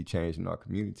need to see changed in our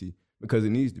community, because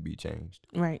it needs to be changed.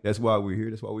 Right. That's why we're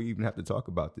here. That's why we even have to talk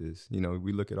about this. You know,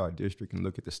 we look at our district and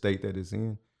look at the state that it's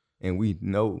in, and we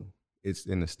know it's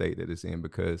in the state that it's in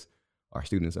because our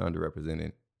students are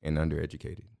underrepresented and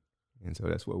undereducated. And so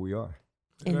that's what we are.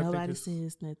 And nobody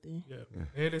says nothing. Yeah.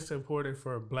 And it's important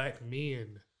for black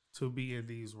men to be in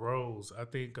these roles. I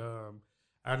think,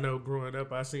 I know growing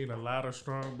up, I seen a lot of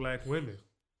strong black women.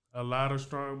 A lot of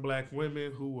strong black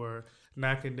women who were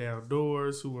knocking down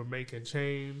doors, who were making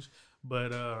change.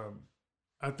 But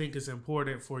I think it's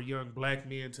important for young black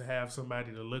men to have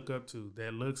somebody to look up to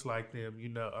that looks like them, you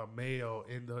know, a male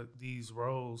in these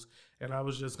roles. And I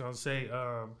was just going to say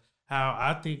how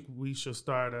I think we should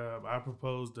start, I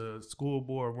proposed the school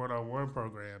board one-on-one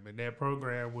program. And that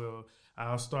program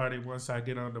I'll start it once I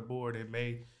get on the board in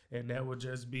May. And that would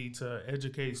just be to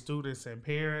educate students and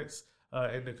parents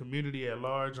and the community at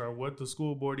large on what the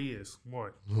school board is,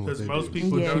 more. Because most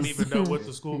people don't even know what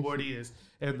the school board is,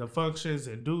 and the functions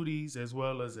and duties, as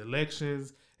well as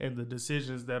elections and the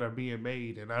decisions that are being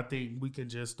made. And I think we can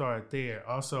just start there.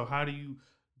 Also, how do you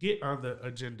get on the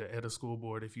agenda at a school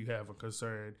board if you have a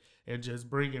concern, and just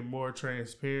bringing more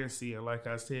transparency and, like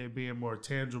I said, being more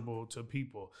tangible to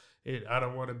people. I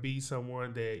don't want to be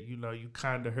someone that, you know, you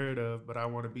kind of heard of, but I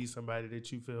want to be somebody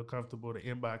that you feel comfortable to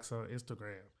inbox on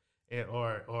Instagram.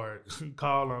 Or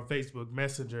call on Facebook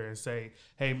Messenger and say,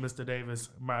 hey, Mr. Davis,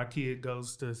 my kid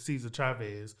goes to Cesar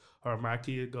Chavez, or my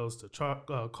kid goes to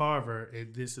Carver,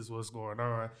 and this is what's going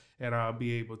on. And I'll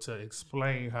be able to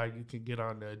explain how you can get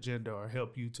on the agenda or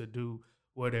help you to do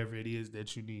whatever it is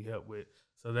that you need help with.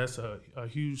 So that's a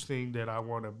huge thing that I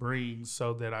want to bring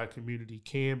so that our community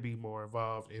can be more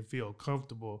involved and feel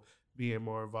comfortable being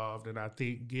more involved. And I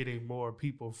think getting more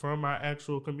people from our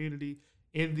actual community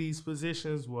in these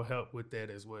positions will help with that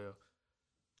as well.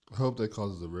 I hope that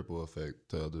causes a ripple effect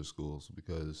to other schools,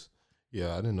 because, I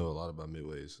didn't know a lot about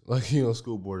Midways, like, you know,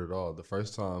 school board at all. The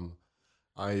first time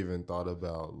I even thought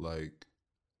about, like,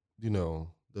 you know,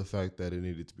 the fact that it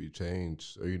needed to be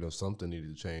changed, or, you know, something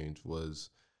needed to change was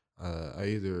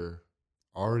I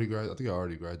already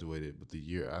graduated, but the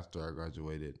year after I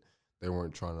graduated, they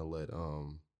weren't trying to let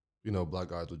you know, black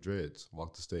guys with dreads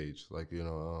walk the stage. Like, you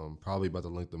know, probably about the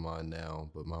length of mine now,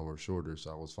 but mine were shorter,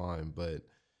 so I was fine. But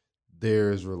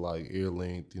theirs were like ear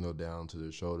length, you know, down to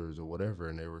their shoulders or whatever.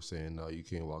 And they were saying, no, you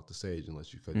can't walk the stage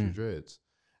unless you cut your dreads.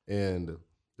 And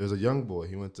there's a young boy.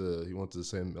 He went to the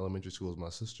same elementary school as my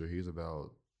sister. He was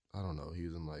about, I don't know, he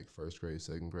was in like first grade,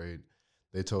 second grade.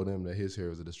 They told him that his hair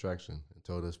was a distraction and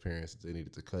told his parents that they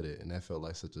needed to cut it. And that felt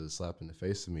like such a slap in the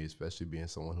face to me, especially being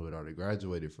someone who had already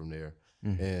graduated from there.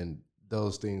 And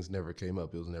those things never came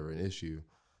up. It was never an issue.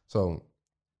 So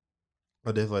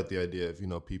I definitely like the idea of, you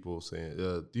know, people saying,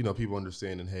 you know, people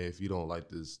understanding, hey, if you don't like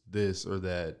this or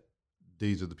that,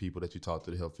 these are the people that you talk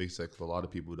to help fix that. Because a lot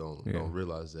of people don't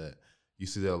realize that. You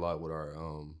see that a lot with our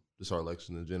just our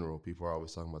election in general. People are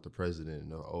always talking about the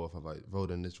president. Oh, if I vote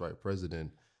in this right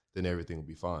president, then everything will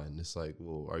be fine. It's like,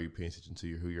 well, are you paying attention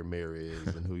to who your mayor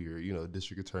is and who your,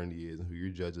 district attorney is and who your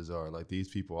judges are? Like, these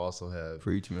people also have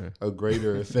a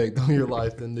greater effect on your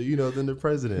life than the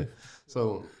president.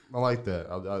 So I like that.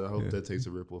 I hope that takes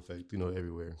a ripple effect,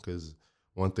 everywhere. Because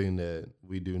one thing that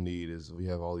we do need is we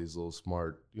have all these little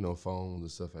smart, phones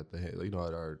and stuff at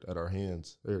the at our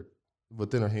hands, or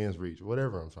within our hands reach,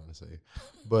 whatever I'm trying to say.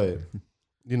 But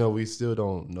we still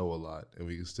don't know a lot, and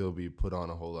we can still be put on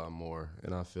a whole lot more.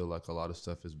 And I feel like a lot of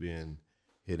stuff is being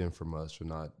hidden from us or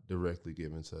not directly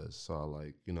given to us. So I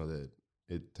like, that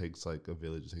it takes like a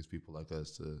village. It takes people like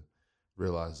us to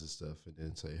realize this stuff and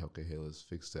then say, okay, hey, let's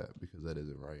fix that because that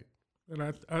isn't right. And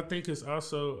I think it's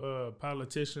also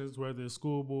politicians, whether it's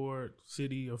school board,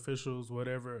 city officials,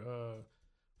 whatever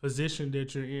position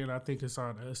that you're in, I think it's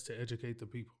on us to educate the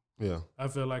people. Yeah. I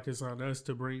feel like it's on us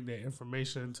to bring that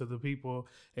information to the people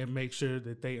and make sure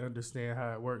that they understand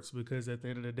how it works, because at the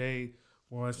end of the day,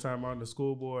 once I'm on the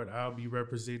school board, I'll be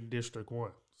representing District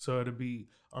 1. So it'll be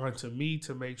on to me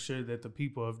to make sure that the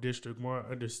people of District 1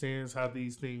 understands how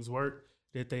these things work,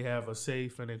 that they have a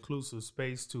safe and inclusive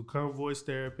space to come voice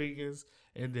their opinions,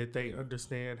 and that they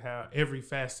understand how every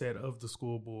facet of the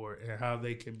school board and how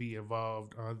they can be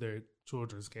involved on their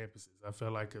children's campuses. I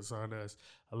feel like it's on us.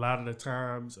 A lot of the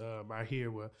times I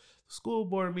hear, well, school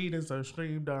board meetings are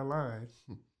streamed online,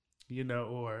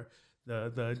 or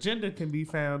the agenda can be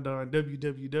found on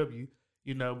www,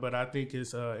 but I think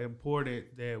it's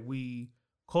important that we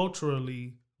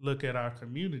culturally look at our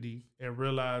community and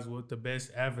realize what the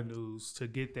best avenues to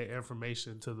get that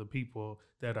information to the people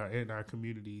that are in our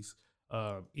communities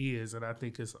is. And I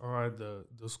think it's on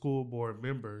the school board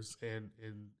members and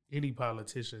any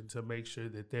politician to make sure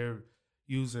that they're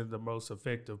using the most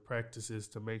effective practices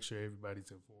to make sure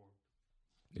everybody's informed.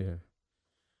 Yeah.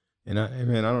 And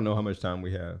I don't know how much time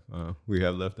we have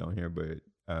left on here, but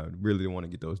I really want to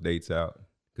get those dates out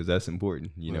because that's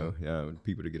important,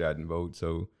 people to get out and vote.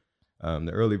 So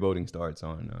the early voting starts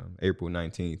on April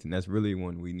 19th, and that's really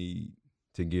when we need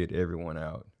to get everyone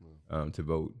out to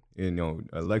vote. And,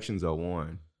 elections are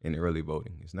won in early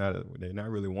voting. They're not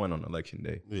really won on election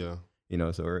day. Yeah.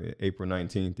 So April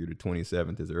 19th through the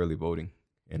 27th is early voting,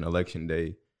 and election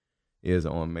day is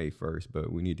on May 1st,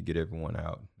 but we need to get everyone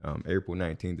out. April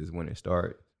 19th is when it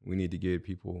starts. We need to get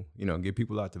people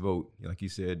out to vote. Like you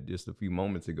said just a few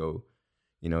moments ago,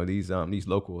 these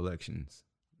local elections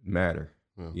matter.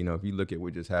 Yeah. If you look at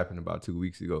what just happened about 2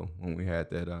 weeks ago when we had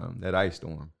that ice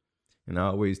storm, and I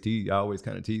always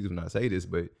kind of tease when I say this,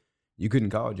 but you couldn't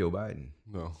call Joe Biden.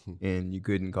 No. And you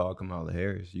couldn't call Kamala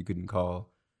Harris. You couldn't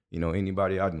call,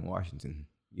 anybody out in Washington.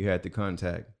 You had to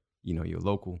contact, your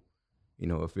local,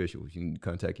 officials. You need to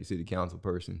contact your city council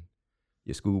person,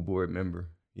 your school board member,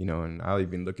 and I'll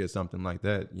even look at something like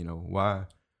that. Why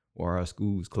were our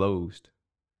schools closed,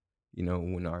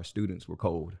 when our students were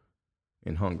cold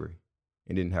and hungry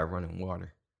and didn't have running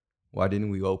water? Why didn't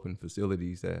we open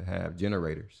facilities that have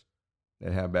generators,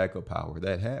 that have backup power,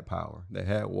 that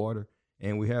had water,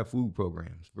 and we have food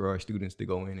programs for our students to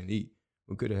go in and eat?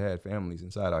 We could have had families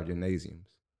inside our gymnasiums,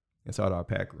 inside our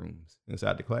pack rooms,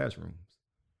 inside the classrooms.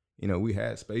 We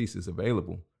had spaces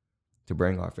available to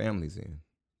bring our families in,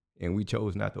 and we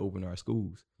chose not to open our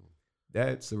schools.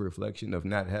 That's a reflection of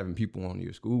not having people on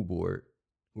your school board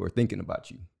who are thinking about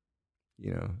you.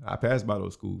 I passed by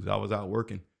those schools. I was out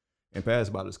working and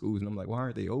passed by the schools, and I'm like, why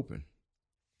aren't they open?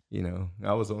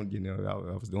 I was on,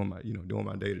 I was doing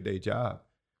my day-to-day job,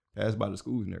 passed by the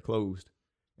schools and they're closed.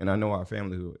 And I know our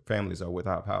families are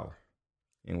without power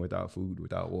and without food,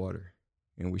 without water,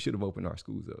 and we should have opened our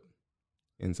schools up.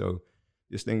 And so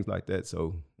just things like that.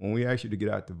 So when we ask you to get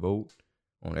out to vote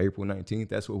on April 19th,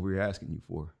 that's what we're asking you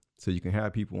for. So you can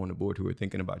have people on the board who are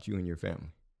thinking about you and your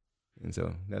family. And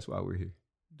so that's why we're here.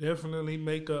 Definitely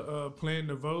make a plan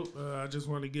to vote. I just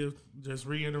want to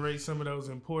reiterate some of those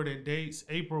important dates.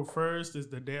 April 1st is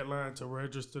the deadline to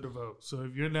register to vote. So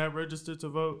if you're not registered to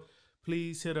vote,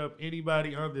 please hit up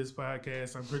anybody on this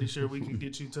podcast. I'm pretty sure we can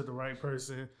get you to the right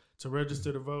person to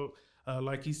register to vote.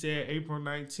 Like he said, April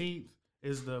 19th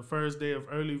is the first day of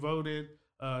early voting.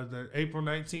 The April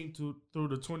 19th through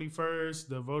the 21st,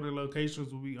 the voting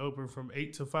locations will be open from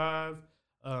 8 to 5.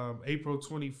 April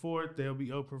 24th, they'll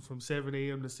be open from 7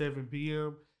 a.m. to 7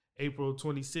 p.m. April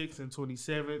 26th and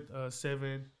 27th,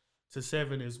 7 to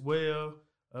 7 as well.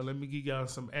 Let me give y'all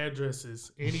some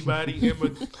addresses. Anybody in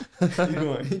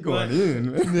he going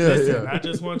in, man. Listen, I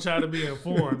just want y'all to be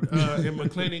informed. In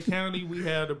McLennan County, we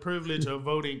have the privilege of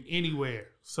voting anywhere.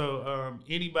 So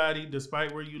anybody,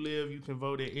 despite where you live, you can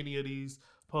vote at any of these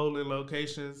polling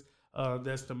locations.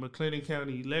 That's the McLennan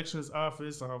County Elections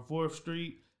Office on 4th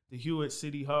Street. the Hewitt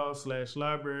City Hall /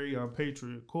 Library on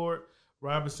Patriot Court,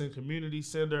 Robinson Community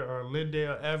Center on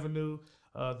Lindale Avenue,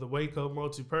 the Waco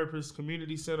Multipurpose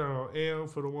Community Center on Elm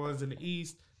for the ones in the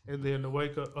east, and then the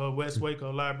West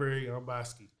Waco Library on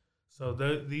Bosque. So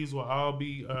these will all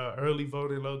be early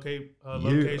voting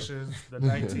locations, the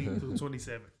 19th through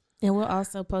 27th. And we'll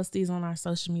also post these on our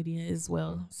social media as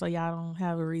well, so y'all don't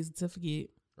have a reason to forget.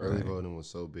 Early voting was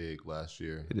so big last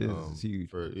year. It is it's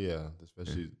huge.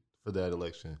 Especially for that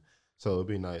election. So it'd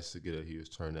be nice to get a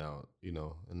huge turnout, in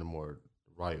the more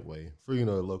right way for a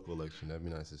local election. That'd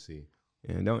be nice to see.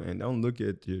 And don't look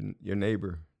at your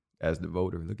neighbor as the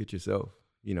voter. Look at yourself.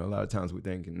 A lot of times we're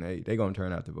thinking they gonna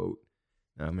turn out to vote.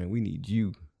 We need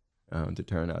you to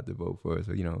turn out to vote for us.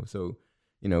 So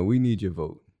we need your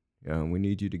vote. We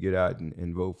need you to get out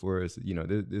and vote for us.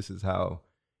 This is how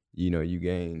you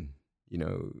gain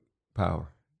power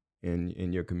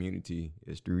in your community,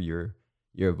 is through your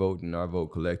vote and our vote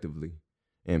collectively,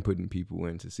 and putting people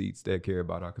into seats that care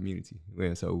about our community.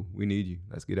 And so we need you.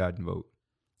 Let's get out and vote.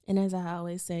 And as I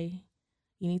always say,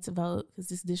 you need to vote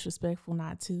because it's disrespectful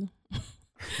not to.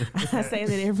 I say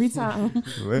that every time,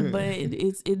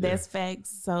 but that's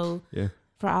facts. So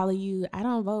for all of you, I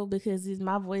don't vote because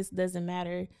my voice doesn't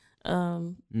matter.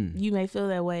 You may feel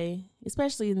that way,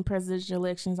 especially in presidential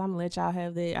elections. I'm gonna let y'all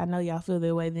have that. I know y'all feel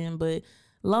that way then, but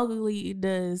locally it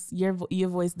does. Your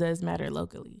voice does matter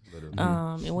locally.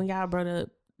 And when y'all brought up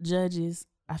judges,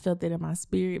 I felt that in my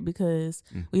spirit because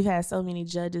we've had so many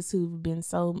judges who've been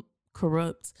so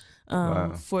corrupt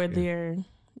for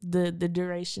the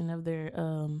duration of their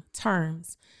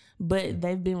terms. But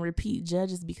they've been repeat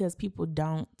judges because people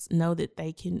don't know that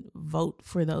they can vote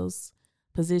for those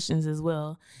positions as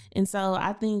well. And so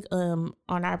I think on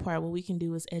our part, what we can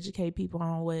do is educate people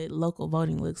on what local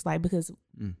voting looks like, because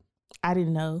I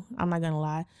didn't know. I'm not going to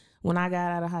lie. When I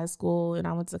got out of high school and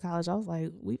I went to college, I was like,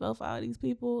 we vote for all these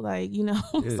people?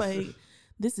 It's like,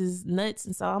 this is nuts.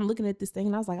 And so I'm looking at this thing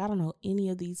and I was like, I don't know any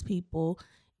of these people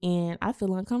and I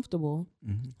feel uncomfortable.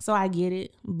 So I get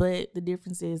it. But the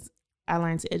difference is I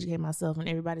learned to educate myself, and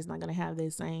everybody's not going to have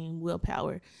that same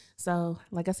willpower. So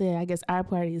like I said, I guess our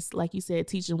part is, like you said,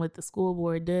 teaching what the school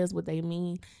board does, what they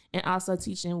mean, and also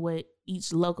teaching what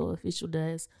each local official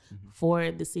does for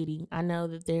the city. I know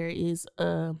that there is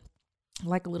a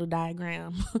little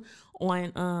diagram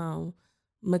on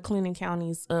McLennan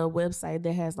County's website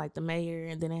that has like the mayor,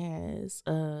 and then it has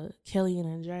Kelly and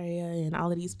Andrea and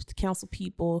all of these council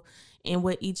people and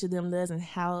what each of them does and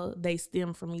how they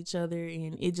stem from each other,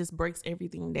 and it just breaks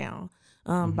everything down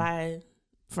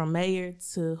from mayor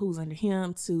to who's under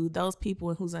him to those people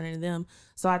and who's under them.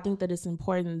 So I think that it's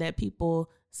important that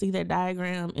people see that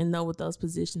diagram and know what those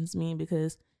positions mean,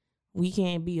 because we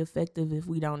can't be effective if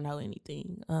we don't know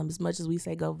anything. As much as we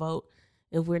say go vote,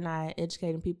 if we're not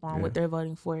educating people on what they're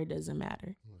voting for, it doesn't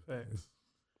matter. Thanks.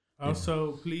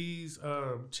 Also, please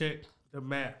check the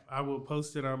map. I will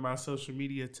post it on my social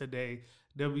media today.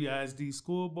 WISD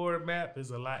school board map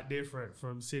is a lot different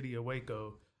from City of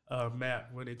Waco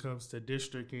map when it comes to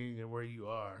districting and where you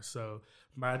are. So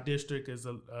my district is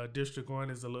District 1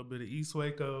 is a little bit of East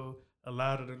Waco, a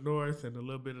lot of the north, and a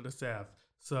little bit of the south.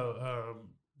 So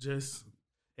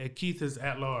and Keith is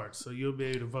at large, so you'll be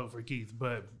able to vote for Keith.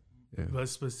 But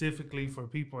specifically for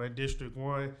people in District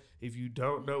 1, if you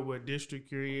don't know what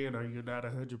district you're in or you're not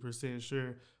 100%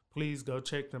 sure, please go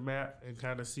check the map and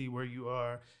kind of see where you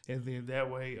are. And then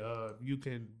that way you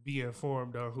can be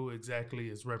informed on who exactly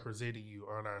is representing you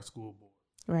on our school board.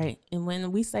 Right. And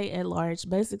when we say at large,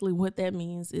 basically what that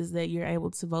means is that you're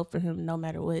able to vote for him no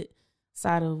matter what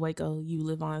side of Waco you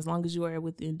live on. As long as you are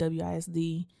within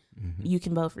WISD, you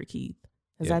can vote for Keith.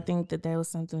 Because I think that was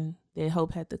something that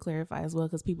Hope had to clarify as well,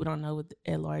 because people don't know what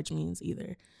at large means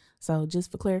either. So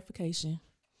just for clarification.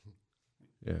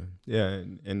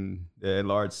 And the at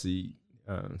large seat,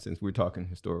 since we're talking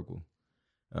historical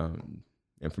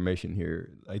information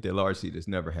here, like the at large seat has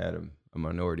never had a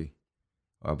minority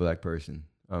or a black person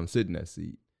sit in that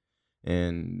seat.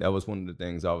 And that was one of the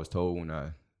things I was told when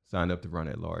I signed up to run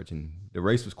at large. And the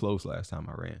race was close last time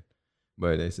I ran.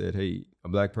 But they said, hey, a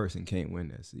black person can't win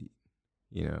that seat.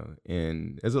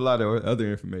 And there's a lot of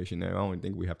other information there. I don't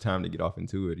think we have time to get off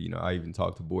into it. I even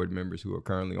talked to board members who are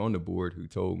currently on the board who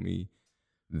told me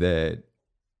that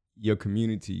your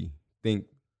community think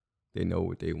they know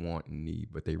what they want and need,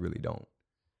 but they really don't.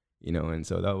 And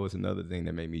so that was another thing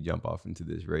that made me jump off into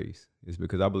this race, is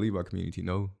because I believe our community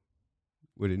know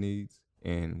what it needs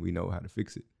and we know how to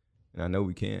fix it. And I know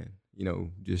we can,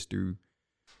 just through,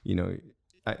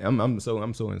 I'm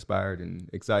so inspired and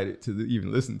excited to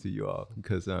even listen to you all,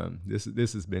 because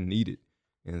this has been needed.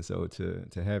 And so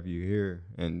to have you here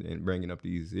and bringing up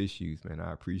these issues, man,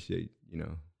 I appreciate,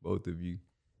 both of you.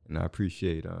 And I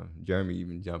appreciate Jeremy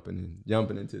even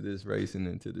jumping into this race and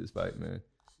into this fight, man.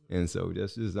 And so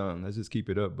let's just keep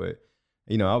it up. But,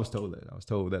 I was told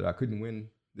that I couldn't win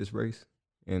this race.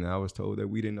 And I was told that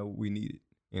we didn't know what we needed.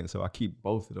 And so I keep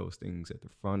both of those things at the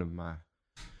front of my,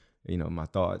 my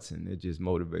thoughts, and it just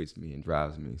motivates me and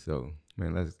drives me. So,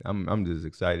 man, I'm just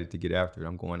excited to get after it.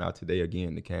 I'm going out today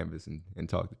again to canvas and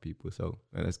talk to people. So,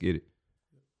 man, let's get it.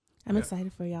 I'm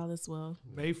excited for y'all as well.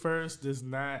 May 1st does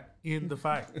not end the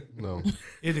fight. No.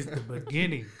 It is the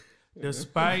beginning.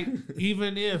 Despite,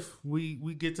 even if we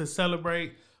get to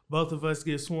celebrate, both of us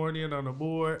get sworn in on the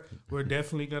board, we're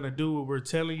definitely going to do what we're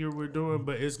telling you we're doing,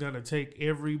 but it's going to take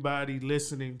everybody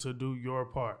listening to do your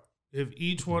part. If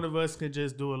each one of us can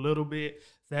just do a little bit,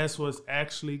 that's what's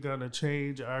actually going to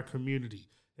change our community.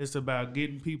 It's about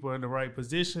getting people in the right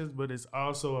positions, but it's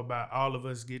also about all of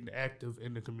us getting active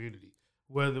in the community.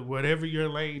 Whatever your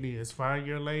lane is, find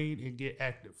your lane and get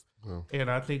active. Yeah.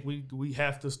 And I think we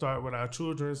have to start with our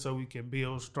children so we can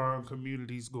build strong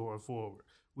communities going forward.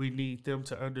 We need them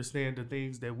to understand the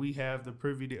things that we have the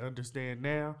privy to understand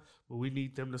now, but we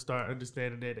need them to start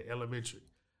understanding that at elementary.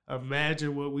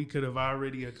 Imagine what we could have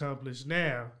already accomplished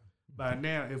by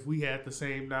now, if we had the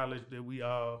same knowledge that we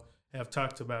all have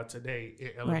talked about today in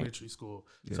elementary school.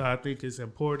 Yeah. So I think it's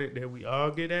important that we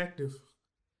all get active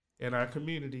in our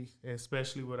community, and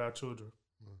especially with our children.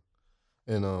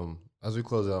 And as we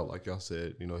close out, like y'all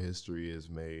said, history is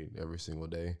made every single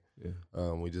day.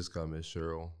 Yeah. We just got Miss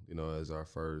Cheryl, as our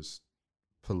first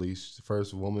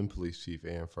woman police chief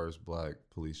and first Black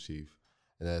police chief.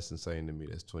 And that's insane to me.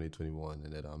 That's 2021,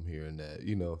 and that I'm hearing that,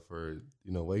 for,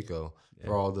 Waco,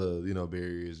 for all the,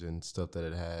 barriers and stuff that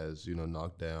it has,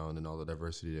 knocked down, and all the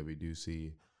diversity that we do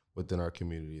see within our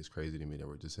community. Is crazy to me that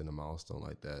we're just in a milestone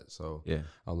like that. So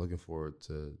I'm looking forward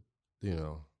to,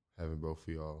 having both of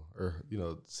y'all, or,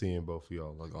 seeing both of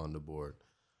y'all like on the board.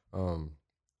 I don't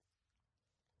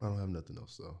have nothing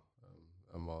else, though.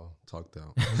 I'm all talked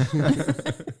out.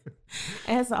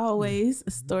 As always,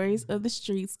 Stories of the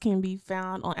Streets can be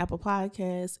found on Apple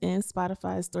Podcasts and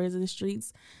Spotify, Stories of the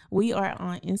Streets. We are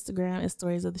on Instagram at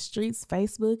Stories of the Streets,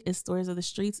 Facebook at Stories of the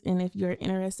Streets. And if you're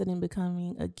interested in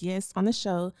becoming a guest on the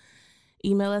show,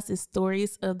 email us at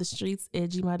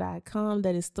storiesofthestreets@gmail.com.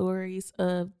 That is stories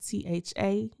of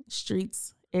THA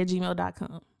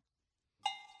streets@gmail.com.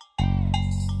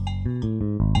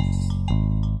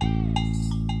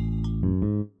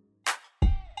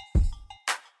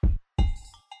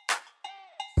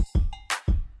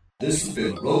 This has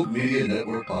been Rogue Media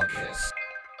Network Podcast.